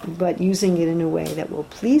 but using it in a way that will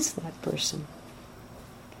please that person.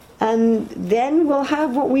 And then we'll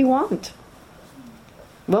have what we want.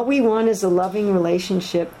 What we want is a loving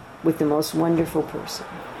relationship with the most wonderful person.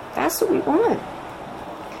 That's what we want.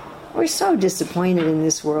 We're so disappointed in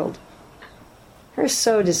this world.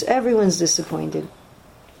 Everyone's disappointed.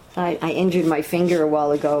 I injured my finger a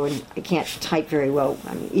while ago and I can't type very well.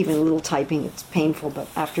 I mean, even a little typing, it's painful, but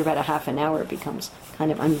after about a half an hour it becomes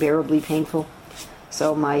kind of unbearably painful.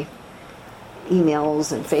 So my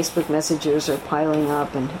emails and Facebook messages are piling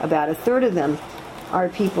up, and about a third of them are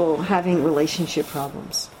people having relationship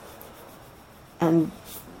problems. And,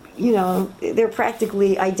 they're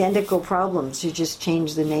practically identical problems. You just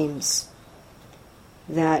change the names.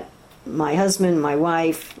 That my husband, my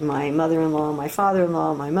wife, my mother-in-law, my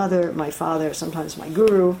father-in-law, my mother, my father, sometimes my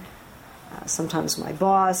guru, sometimes my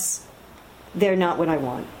boss, they're not what I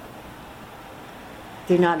want.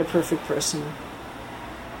 They're not a perfect person.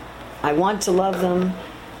 I want to love them,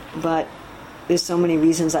 but There's so many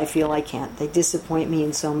reasons I feel I can't. They disappoint me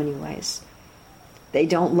in so many ways. They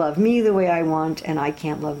don't love me the way I want, and I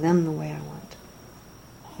can't love them the way I want.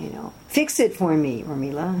 You know, fix it for me,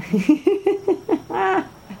 Urmila.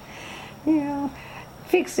 You know,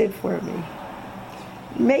 fix it for me.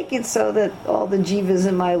 Make it so that all the jivas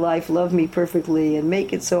in my life love me perfectly, and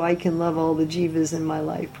make it so I can love all the jivas in my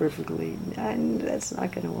life perfectly. And that's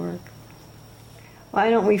not going to work. Why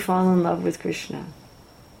don't we fall in love with Krishna?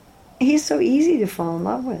 He's so easy to fall in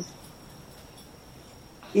love with.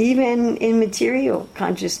 Even in material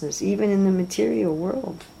consciousness, even in the material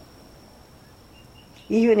world.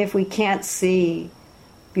 Even if we can't see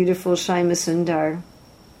beautiful Shyama Sundar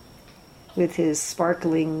with his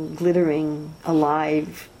sparkling, glittering,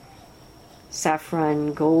 alive,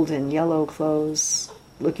 saffron, golden, yellow clothes,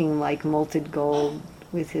 looking like molted gold,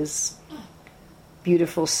 with his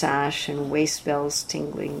beautiful sash and waist bells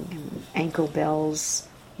tingling, and ankle bells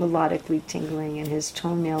melodically tingling, and his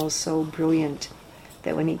toenails so brilliant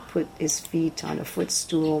that when he put his feet on a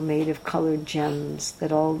footstool made of colored gems,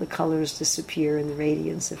 that all the colors disappear in the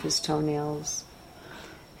radiance of his toenails.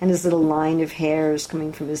 And his little line of hairs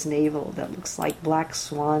coming from his navel that looks like black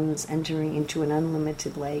swans entering into an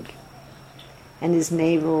unlimited lake. And his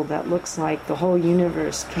navel that looks like the whole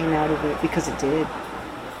universe came out of it, because it did,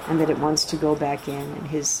 and that it wants to go back in. And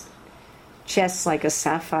his chest like a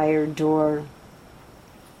sapphire door,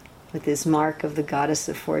 with his mark of the goddess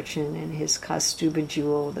of fortune, and his Kaustubha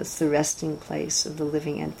jewel that's the resting place of the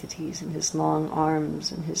living entities, and his long arms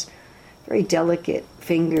and his very delicate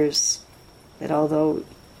fingers, that although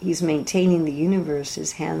he's maintaining the universe,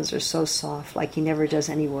 his hands are so soft, like he never does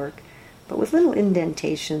any work, but with little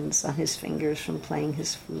indentations on his fingers from playing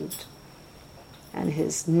his flute. And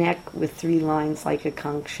his neck with 3 lines like a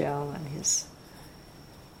conch shell, and his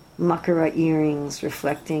makara earrings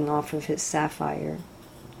reflecting off of his sapphire,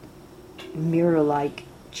 mirror-like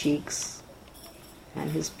cheeks,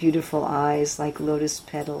 and his beautiful eyes like lotus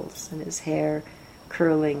petals, and his hair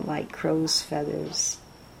curling like crow's feathers,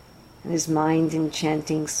 and his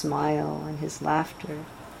mind-enchanting smile, and his laughter.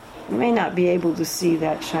 We may not be able to see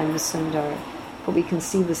that Shyama Sundar, but we can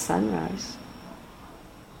see the sunrise.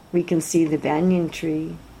 We can see the banyan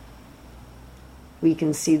tree. We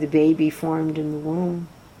can see the baby formed in the womb.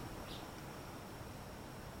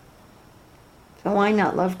 So why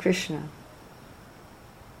not love Krishna?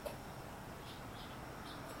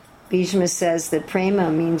 Bhishma says that prema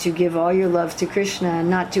means you give all your love to Krishna and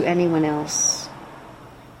not to anyone else.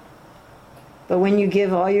 But when you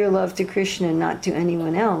give all your love to Krishna and not to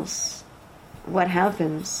anyone else, what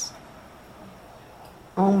happens?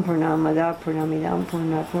 Om Purnamada Purnamidam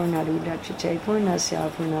Purna Purnarudachite Purnasya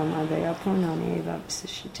Purnamadaya Purnameva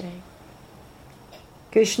Vasishyate.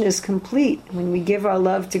 Krishna is complete. When we give our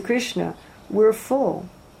love to Krishna, we're full.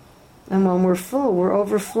 And when we're full, we're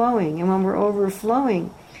overflowing. And when we're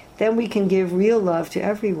overflowing, then we can give real love to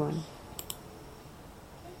everyone.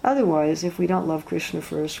 Otherwise, if we don't love Krishna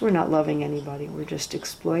first, we're not loving anybody. We're just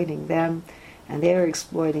exploiting them, and they're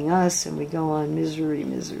exploiting us, and we go on misery,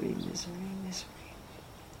 misery, misery, misery.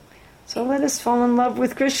 So let us fall in love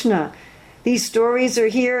with Krishna. These stories are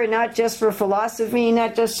here, and not just for philosophy,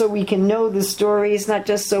 not just so we can know the stories, not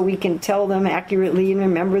just so we can tell them accurately and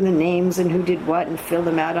remember the names and who did what and fill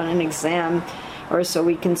them out on an exam, or so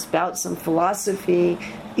we can spout some philosophy.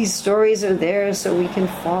 These stories are there so we can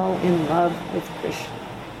fall in love with Krishna.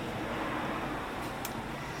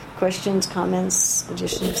 Questions, comments,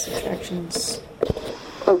 additions, subtractions?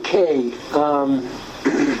 Okay.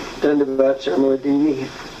 Dandavat Sarmadini.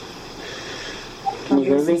 Can you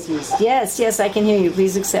hear me? Yes, I can hear you.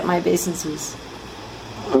 Please accept my obeisances.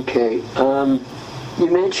 Okay. You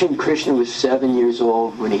mentioned Krishna was 7 years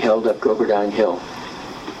old when he held up Govardhan Hill.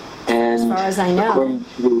 And as far as I know.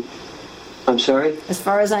 I'm sorry? As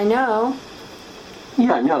far as I know.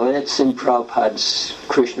 Yeah, no, that's in Prabhupada's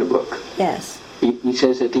Krishna book. Yes. He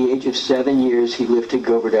says at the age of 7 years he lifted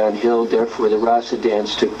Govardhan Hill, therefore the Rasa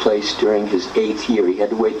dance took place during his 8th year. He had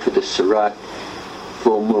to wait for the Sarat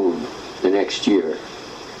full moon the next year.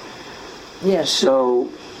 Yes. So,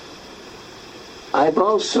 I've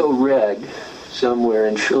also read somewhere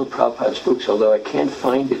in Srila Prabhupada's books, although I can't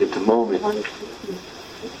find it at the moment,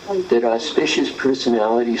 that auspicious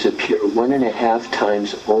personalities appear 1.5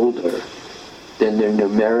 times older than their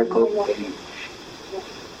numerical age.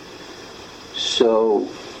 So,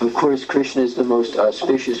 of course, Krishna is the most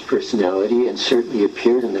auspicious personality and certainly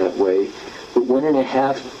appeared in that way. But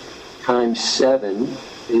 1.5 times 7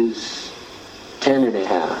 is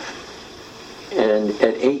 10.5. And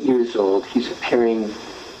at 8 years old, he's appearing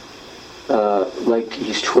like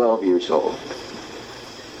he's 12 years old.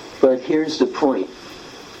 But here's the point.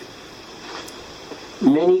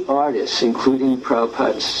 many artists, including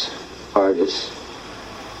Prabhupada's artists,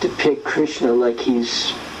 depict Krishna like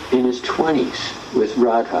he's in his 20s with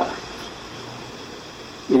Radha.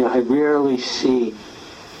 I rarely see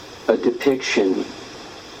a depiction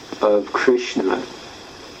of Krishna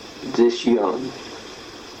this young,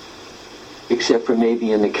 except for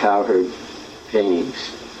maybe in the cowherd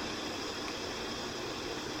paintings.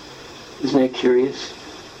 Isn't that curious?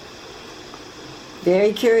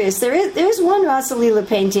 Very curious. There's one Rasa Leela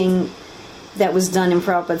painting that was done in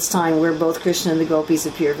Prabhupada's time where both Krishna and the gopis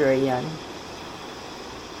appear very young.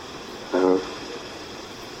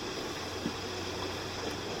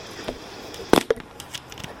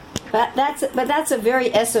 But that's a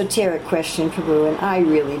very esoteric question, Prabhu, and I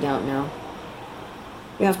really don't know.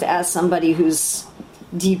 You have to ask somebody who's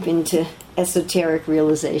deep into esoteric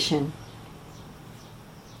realization.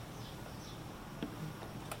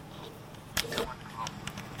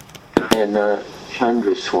 And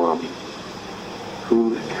Chandra Swami,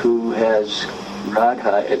 who has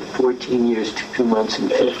Radha at 14 years, 2 months and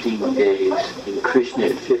 15 days, and Krishna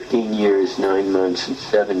at 15 years, 9 months and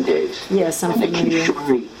 7 days. Yes, I'm familiar.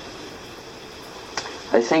 Kishori,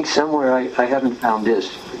 I think somewhere, I haven't found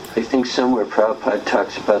this, I think somewhere Prabhupada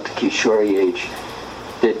talks about the Kishori age,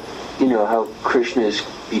 that, how Krishna is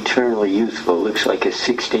eternally youthful, looks like a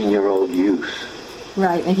 16-year-old youth.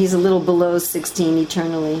 Right, and he's a little below 16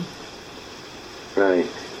 eternally. Right.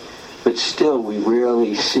 But still, we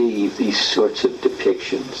rarely see these sorts of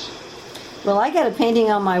depictions. Well, I got a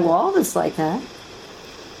painting on my wall that's like that.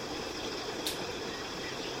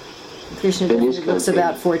 Krishna looks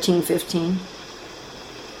about 14, 15.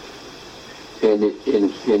 And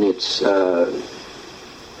it's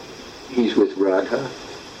he's with Radha.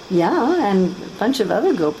 Yeah, and a bunch of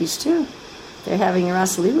other gopis too. They're having a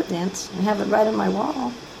Rasa Leela dance. I have it right on my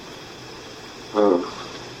wall. Oh,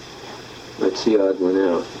 that's the odd one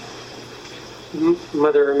out.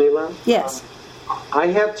 Mother Urmila? Yes. I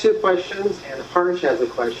have 2 questions, and Harsh has a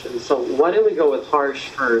question. So why don't we go with Harsh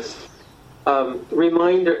first?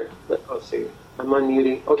 Reminder. See, I'm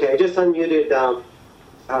unmuting. Okay, I just unmuted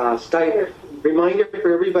Skype. Reminder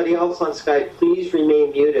for everybody else on Skype, please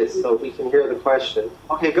remain muted so we can hear the question.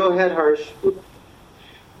 Okay, go ahead, Harsh.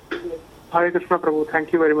 Hare Krishna Prabhu,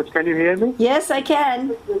 thank you very much. Can you hear me? Yes, I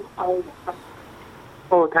can.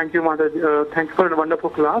 Oh, thank you, Mother. Thanks for a wonderful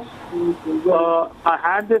class. I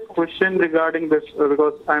had this question regarding this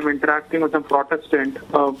because I'm interacting with some Protestant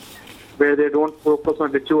where they don't focus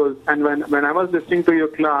on rituals. And when I was listening to your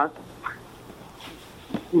class,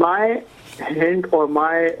 my hint or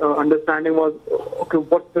my understanding was, okay,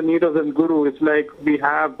 what's the need of this guru? It's like we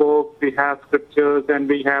have books, we have scriptures, and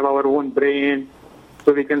we have our own brain,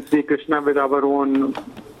 so we can see Krishna with our own,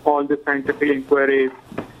 all the scientific inquiries.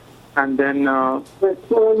 And then, so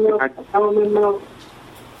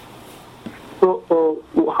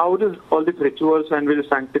how does all these rituals and which is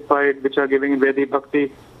sanctified, which are giving in Vedic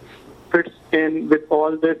Bhakti, fits in with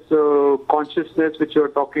all this consciousness which you are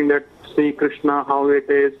talking, that see Krishna, how it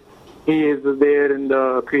is, he is there in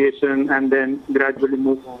the creation, and then gradually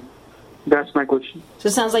move on. That's my question. So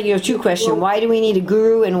it sounds like you have 2 questions. Why do we need a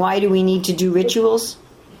guru, and why do we need to do rituals?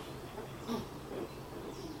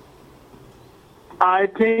 I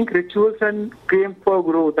think rituals and came for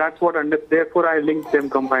guru. That's what, therefore I linked them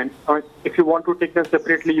combined. If you want to take them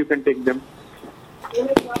separately, you can take them.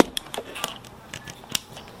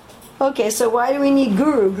 Okay, so why do we need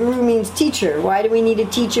guru? Guru means teacher. Why do we need a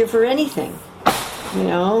teacher for anything?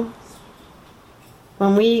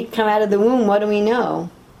 When we come out of the womb, what do we know?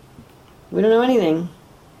 We don't know anything.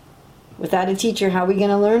 Without a teacher, how are we going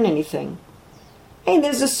to learn anything? And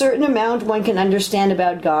there's a certain amount one can understand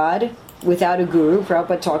about God without a guru.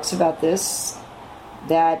 Prabhupada talks about this,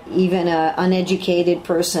 that even an uneducated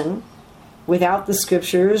person, without the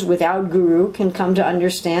scriptures, without guru, can come to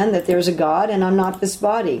understand that there's a God and I'm not this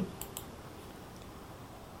body.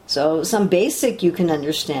 So some basic you can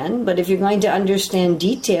understand, but if you're going to understand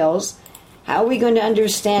details, how are we going to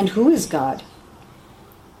understand who is God?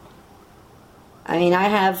 I mean, I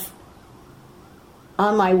have,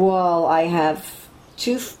 on my wall, I have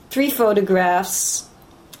 3 photographs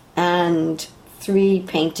and 3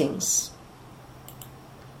 paintings.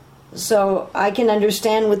 So I can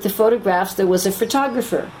understand with the photographs there was a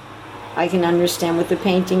photographer. I can understand with the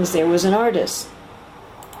paintings there was an artist.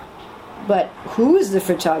 But who is the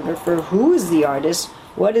photographer? Who is the artist?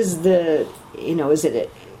 What is the,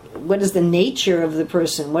 what is the nature of the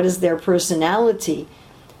person? What is their personality?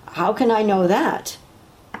 How can I know that?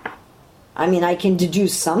 I mean, I can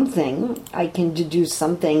deduce something. I can deduce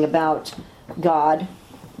something about God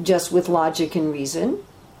just with logic and reason.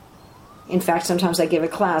 In fact, sometimes I give a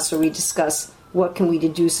class where we discuss what can we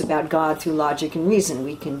deduce about God through logic and reason?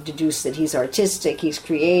 We can deduce that he's artistic, he's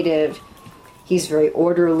creative, he's very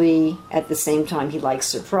orderly. At the same time, he likes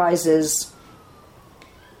surprises.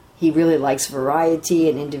 He really likes variety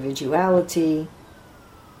and individuality.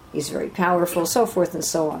 He's very powerful, so forth and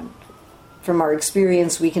so on. From our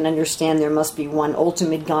experience, we can understand there must be one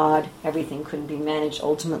ultimate God. Everything couldn't be managed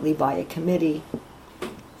ultimately by a committee,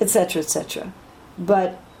 etc., etc.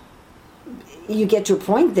 But you get to a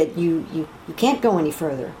point that you can't go any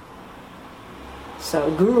further. So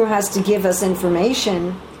Guru has to give us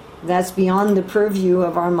information that's beyond the purview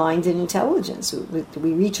of our mind and intelligence.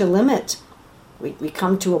 We reach a limit. We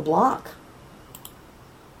come to a block.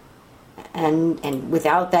 And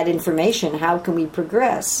without that information, how can we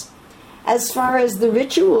progress? As far as the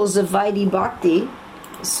rituals of Vaidhi Bhakti,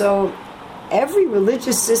 so every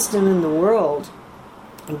religious system in the world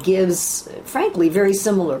gives, frankly, very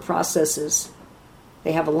similar processes.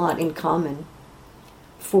 They have a lot in common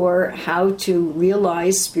for how to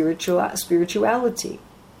realize spirituality.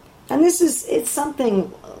 And it's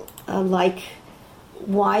something like,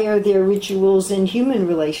 why are there rituals in human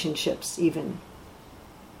relationships even?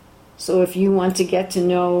 So if you want to get to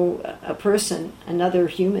know a person, another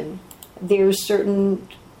human, there's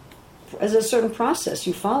a certain process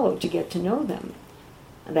you follow to get to know them.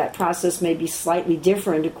 And that process may be slightly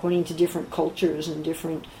different according to different cultures and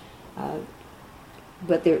different,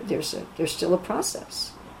 but there's still a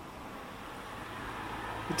process.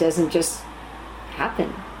 It doesn't just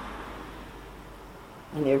happen.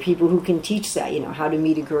 And there are people who can teach that, how to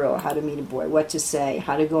meet a girl, how to meet a boy, what to say,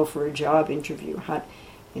 how to go for a job interview,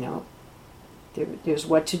 there's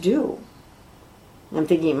what to do. I'm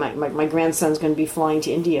thinking my grandson's going to be flying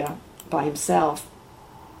to India by himself.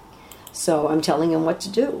 So I'm telling him what to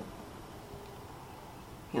do.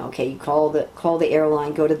 You call the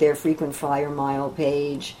airline, go to their frequent flyer mile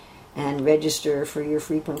page and register for your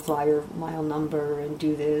frequent flyer mile number and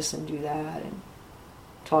do this and do that and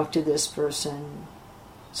talk to this person.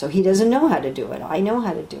 So he doesn't know how to do it. I know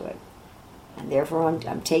how to do it. And therefore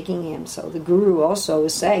I'm taking him. So the Guru also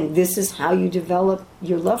is saying, this is how you develop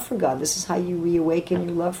your love for God. This is how you reawaken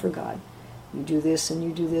your love for God. You do this and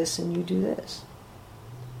you do this and you do this.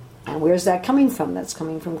 And where's that coming from? That's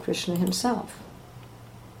coming from Krishna himself.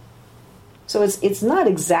 So it's not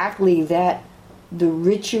exactly that the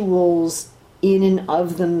rituals in and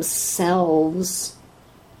of themselves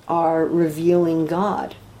are revealing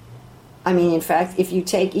God. I mean, in fact, if you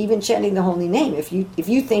take even chanting the holy name, if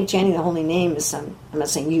you think chanting the holy name is I'm not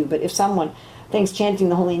saying you, but if someone thinks chanting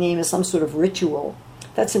the holy name is some sort of ritual,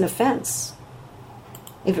 that's an offense.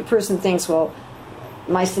 If a person thinks, well,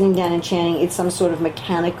 my sitting down and chanting, it's some sort of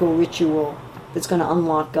mechanical ritual that's going to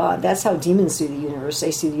unlock God. That's how demons see the universe.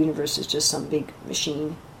 They see the universe as just some big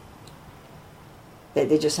machine.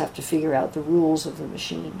 They just have to figure out the rules of the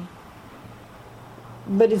machine.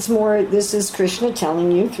 But it's more, this is Krishna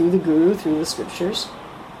telling you through the Guru, through the scriptures,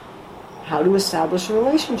 how to establish a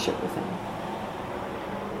relationship with him.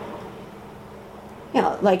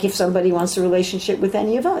 Like if somebody wants a relationship with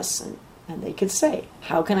any of us, and they could say,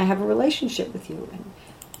 how can I have a relationship with you? And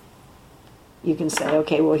you can say,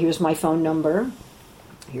 okay, well, here's my phone number,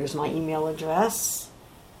 here's my email address,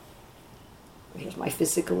 here's my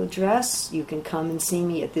physical address, you can come and see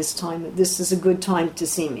me at this time. This is a good time to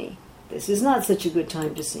see me. This is not such a good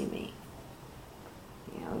time to see me.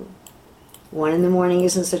 1 a.m.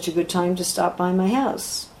 isn't such a good time to stop by my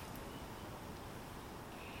house.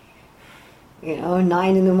 9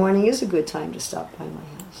 a.m. is a good time to stop by my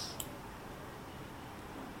house.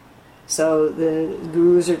 So the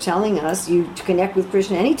gurus are telling us to connect with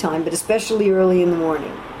Krishna anytime, but especially early in the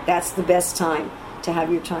morning. That's the best time to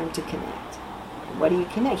have your time to connect. What do you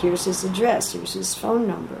connect? Here's his address. Here's his phone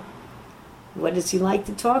number. What does he like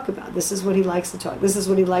to talk about? This is what he likes to talk. This is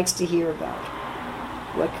what he likes to hear about.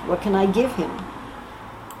 What can I give him?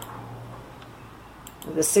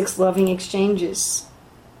 The 6 loving exchanges.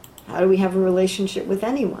 How do we have a relationship with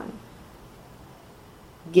anyone?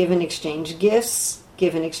 Give and exchange gifts.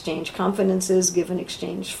 Give and exchange confidences. Give and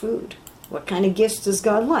exchange food. What kind of gifts does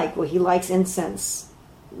God like? Well, he likes incense.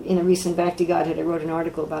 In a recent Bhakti Godhead, I wrote an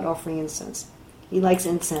article about offering incense. He likes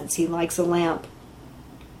incense. He likes a lamp.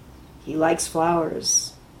 He likes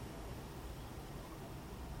flowers.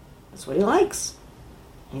 That's what he likes.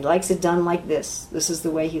 He likes it done like this. This is the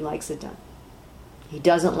way he likes it done. He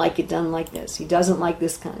doesn't like it done like this. He doesn't like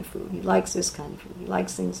this kind of food. He likes this kind of food. He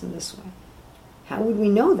likes things in this way. How would we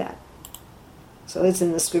know that? So it's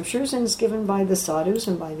in the scriptures and it's given by the sadhus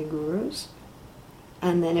and by the gurus.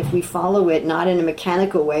 And then if we follow it, not in a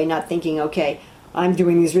mechanical way, not thinking, okay, I'm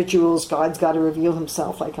doing these rituals, God's got to reveal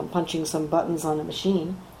himself like I'm punching some buttons on a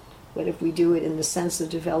machine. What if we do it in the sense of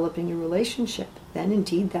developing a relationship? Then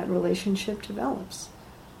indeed that relationship develops.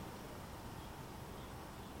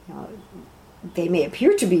 Now, they may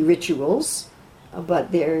appear to be rituals,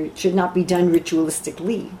 but they should not be done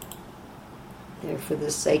ritualistically. They're for the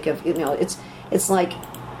sake of, it's like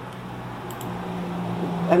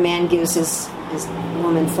a man gives his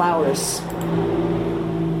woman flowers,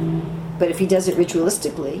 but if he does it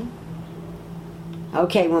ritualistically,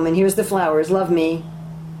 okay, woman, here's the flowers, love me.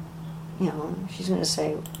 She's going to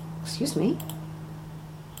say, excuse me?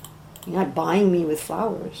 You're not buying me with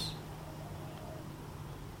flowers.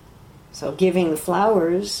 So giving the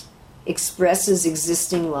flowers expresses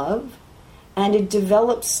existing love, and it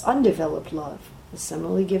develops undeveloped love.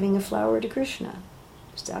 Similarly, giving a flower to Krishna.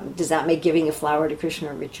 Does that make giving a flower to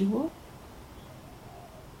Krishna a ritual?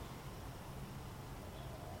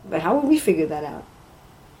 But how would we figure that out?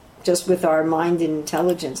 Just with our mind and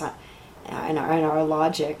intelligence and our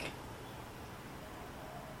logic.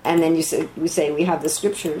 And then we say we have the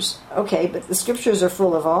scriptures. Okay, but the scriptures are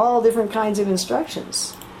full of all different kinds of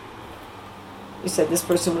instructions. You said this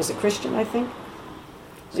person was a Christian, I think.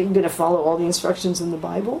 So you're going to follow all the instructions in the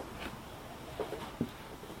Bible?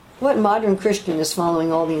 What modern Christian is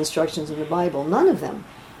following all the instructions in the Bible? None of them.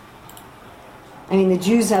 I mean, the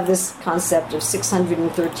Jews have this concept of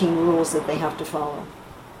 613 rules that they have to follow.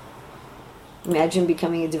 Imagine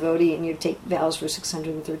becoming a devotee and you take vows for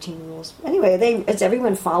 613 rules. Anyway, is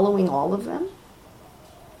everyone following all of them?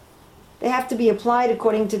 They have to be applied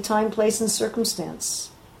according to time, place, and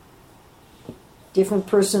circumstance. Different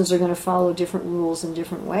persons are going to follow different rules in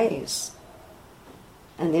different ways.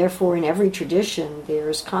 And therefore, in every tradition,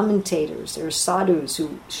 there's commentators, there's sadhus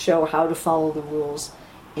who show how to follow the rules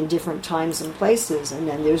in different times and places. And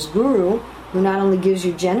then there's guru, who not only gives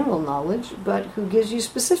you general knowledge, but who gives you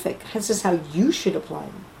specific. This is how you should apply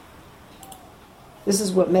them. This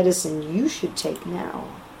is what medicine you should take now.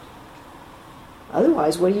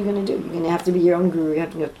 Otherwise, what are you going to do? You're going to have to be your own guru. You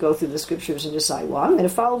have to go through the scriptures and decide, well, I'm going to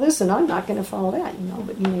follow this and I'm not going to follow that.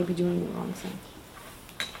 But you may be doing the wrong thing.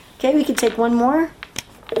 Okay, we can take one more.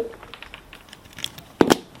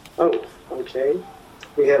 Oh, okay.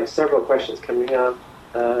 We have several questions coming up.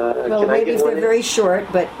 Well, maybe if they're very short,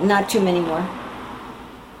 but not too many more.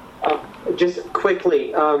 Just quickly,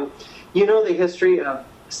 you know the history of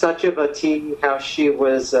Satyavati, how she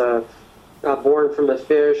was born from a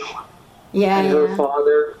fish, and her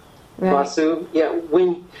father, Vasu. Yeah,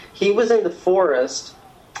 when he was in the forest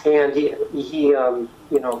and he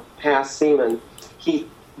passed semen,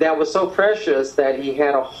 that was so precious that he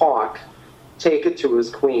had a hawk take it to his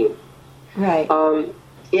queen. Right.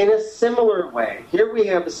 In a similar way, here we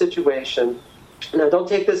have a situation. Now, don't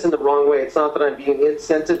take this in the wrong way. It's not that I'm being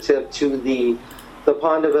insensitive to the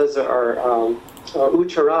Pandavas or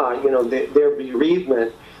Uttara, their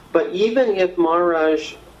bereavement. But even if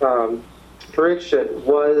Maharaj Parikshit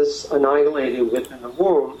was annihilated within the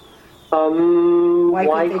womb,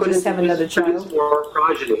 why couldn't they just have another child? More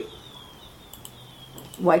progeny?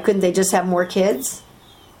 Why couldn't they just have more kids?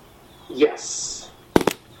 Yes.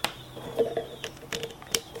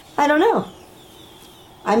 I don't know.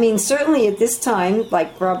 I mean, certainly at this time,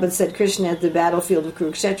 like Prabhupada said, Krishna at the battlefield of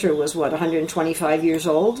Kurukshetra was, 125 years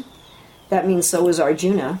old? That means so was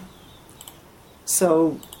Arjuna.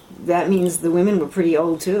 So that means the women were pretty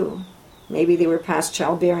old too. Maybe they were past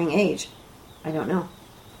childbearing age. I don't know.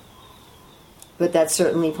 But that's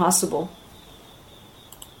certainly possible.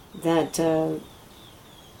 That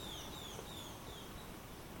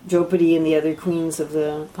Draupadi and the other queens of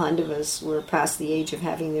the Pandavas were past the age of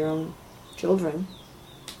having their own children.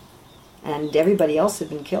 And everybody else had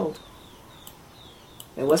been killed.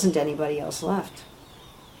 There wasn't anybody else left.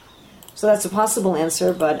 So that's a possible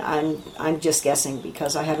answer, but I'm just guessing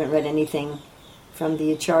because I haven't read anything from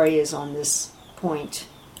the Acharyas on this point.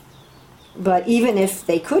 But even if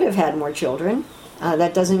they could have had more children,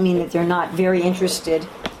 that doesn't mean that they're not very interested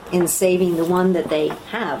in saving the one that they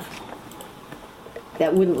have.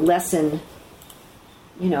 That wouldn't lessen,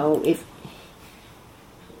 if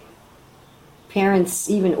parents,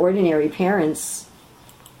 even ordinary parents,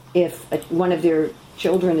 if one of their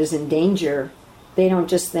children is in danger, they don't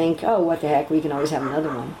just think, oh, what the heck, we can always have another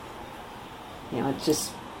one. It's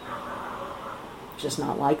just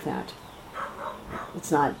not like that.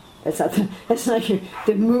 It's not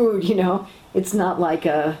the mood, It's not like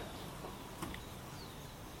a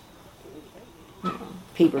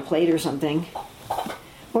paper plate or something.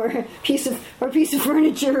 Or a piece of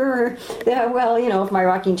furniture, if my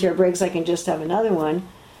rocking chair breaks, I can just have another one.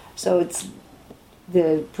 So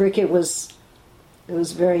the Parikshit was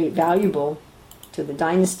very valuable to the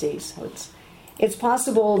dynasty. So It's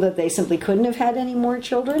possible that they simply couldn't have had any more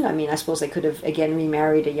children. I mean, I suppose they could have, again,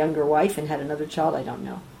 remarried a younger wife and had another child. I don't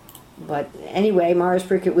know. But anyway, Maharaj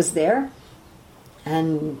Parikshit was there,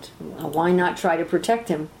 and why not try to protect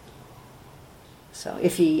him? So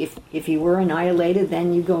if he were annihilated,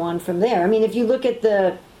 then you go on from there. I mean, if you look at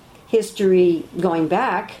the history going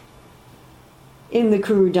back, in the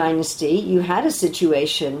Kuru dynasty, you had a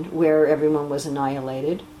situation where everyone was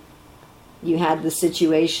annihilated. You had the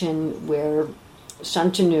situation where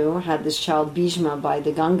Shantanu had this child Bhishma by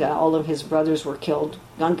the Ganga. All of his brothers were killed.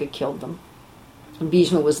 Ganga killed them. And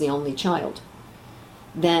Bhishma was the only child.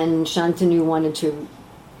 Then Shantanu wanted to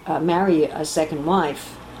marry a second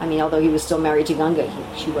wife. I mean, although he was still married to Ganga,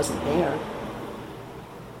 she wasn't there.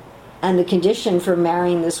 And the condition for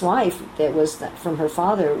marrying this wife from her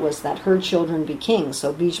father was that her children be kings.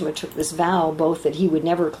 So Bhishma took this vow, both that he would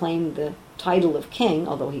never claim the title of king,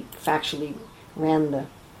 although he factually ran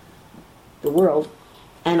the world,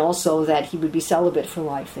 and also that he would be celibate for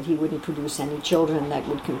life, that he wouldn't produce any children that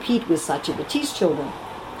would compete with Satyavati's children.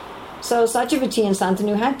 So Satyavati and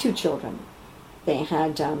Santanu had 2 children. They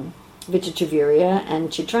had Vichitravirya and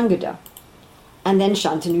Chitrangada. And then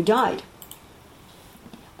Shantanu died.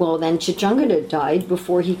 Well, then Chitrangada died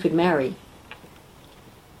before he could marry.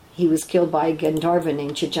 He was killed by a Gandharva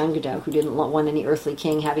named Chitrangada, who didn't want any earthly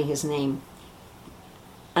king having his name.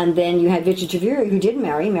 And then you had Vichitravirya, who did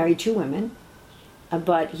marry 2 women,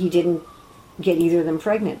 but he didn't get either of them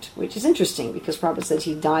pregnant, which is interesting because Prabhupada says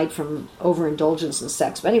he died from overindulgence in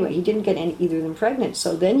sex. But anyway, he didn't get either of them pregnant.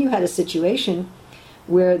 So then you had a situation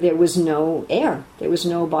where there was no heir. There was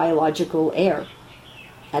no biological heir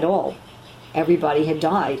at all. Everybody had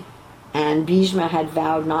died. And Bhishma had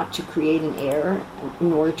vowed not to create an heir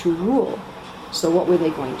nor to rule. So what were they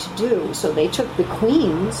going to do? So they took the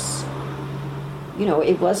queens. You know,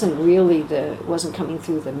 it wasn't coming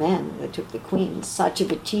through the men. They took the queens.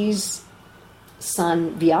 Satyavati's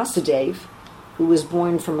son Vyasadeva, who was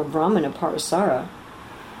born from a Brahmana, Parasara,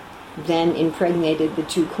 then impregnated the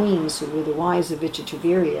 2 queens who were the wives of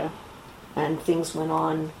Vichitravirya, and things went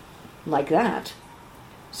on like that.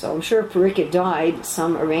 So I'm sure if Parikshit died,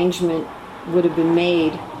 some arrangement would have been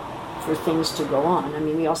made for things to go on. I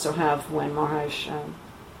mean, we also have when Maharaj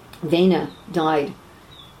Vena died,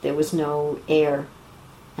 there was no heir,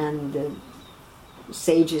 and the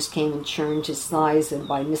sages came and churned his thighs and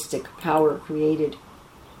by mystic power created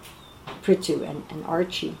Prithu and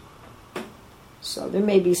Archie. So there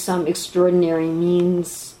may be some extraordinary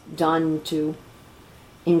means done to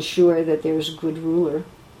ensure that there's a good ruler.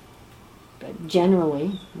 But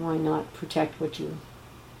generally, why not protect what you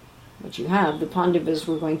have? The Pandavas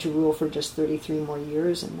were going to rule for just 33 more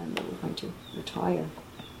years, and then they were going to retire.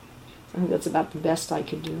 I think that's about the best I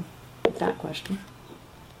could do with that question.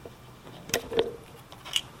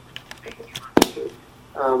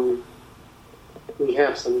 We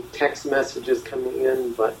have some text messages coming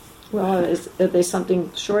in, but... Well, are they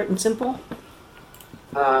something short and simple?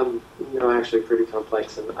 No, actually pretty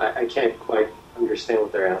complex, and I can't quite understand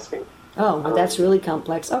what they're asking. Oh, well, that's really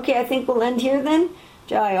complex. Okay, I think we'll end here then.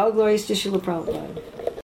 Jai, all glories to Srila Prabhupada.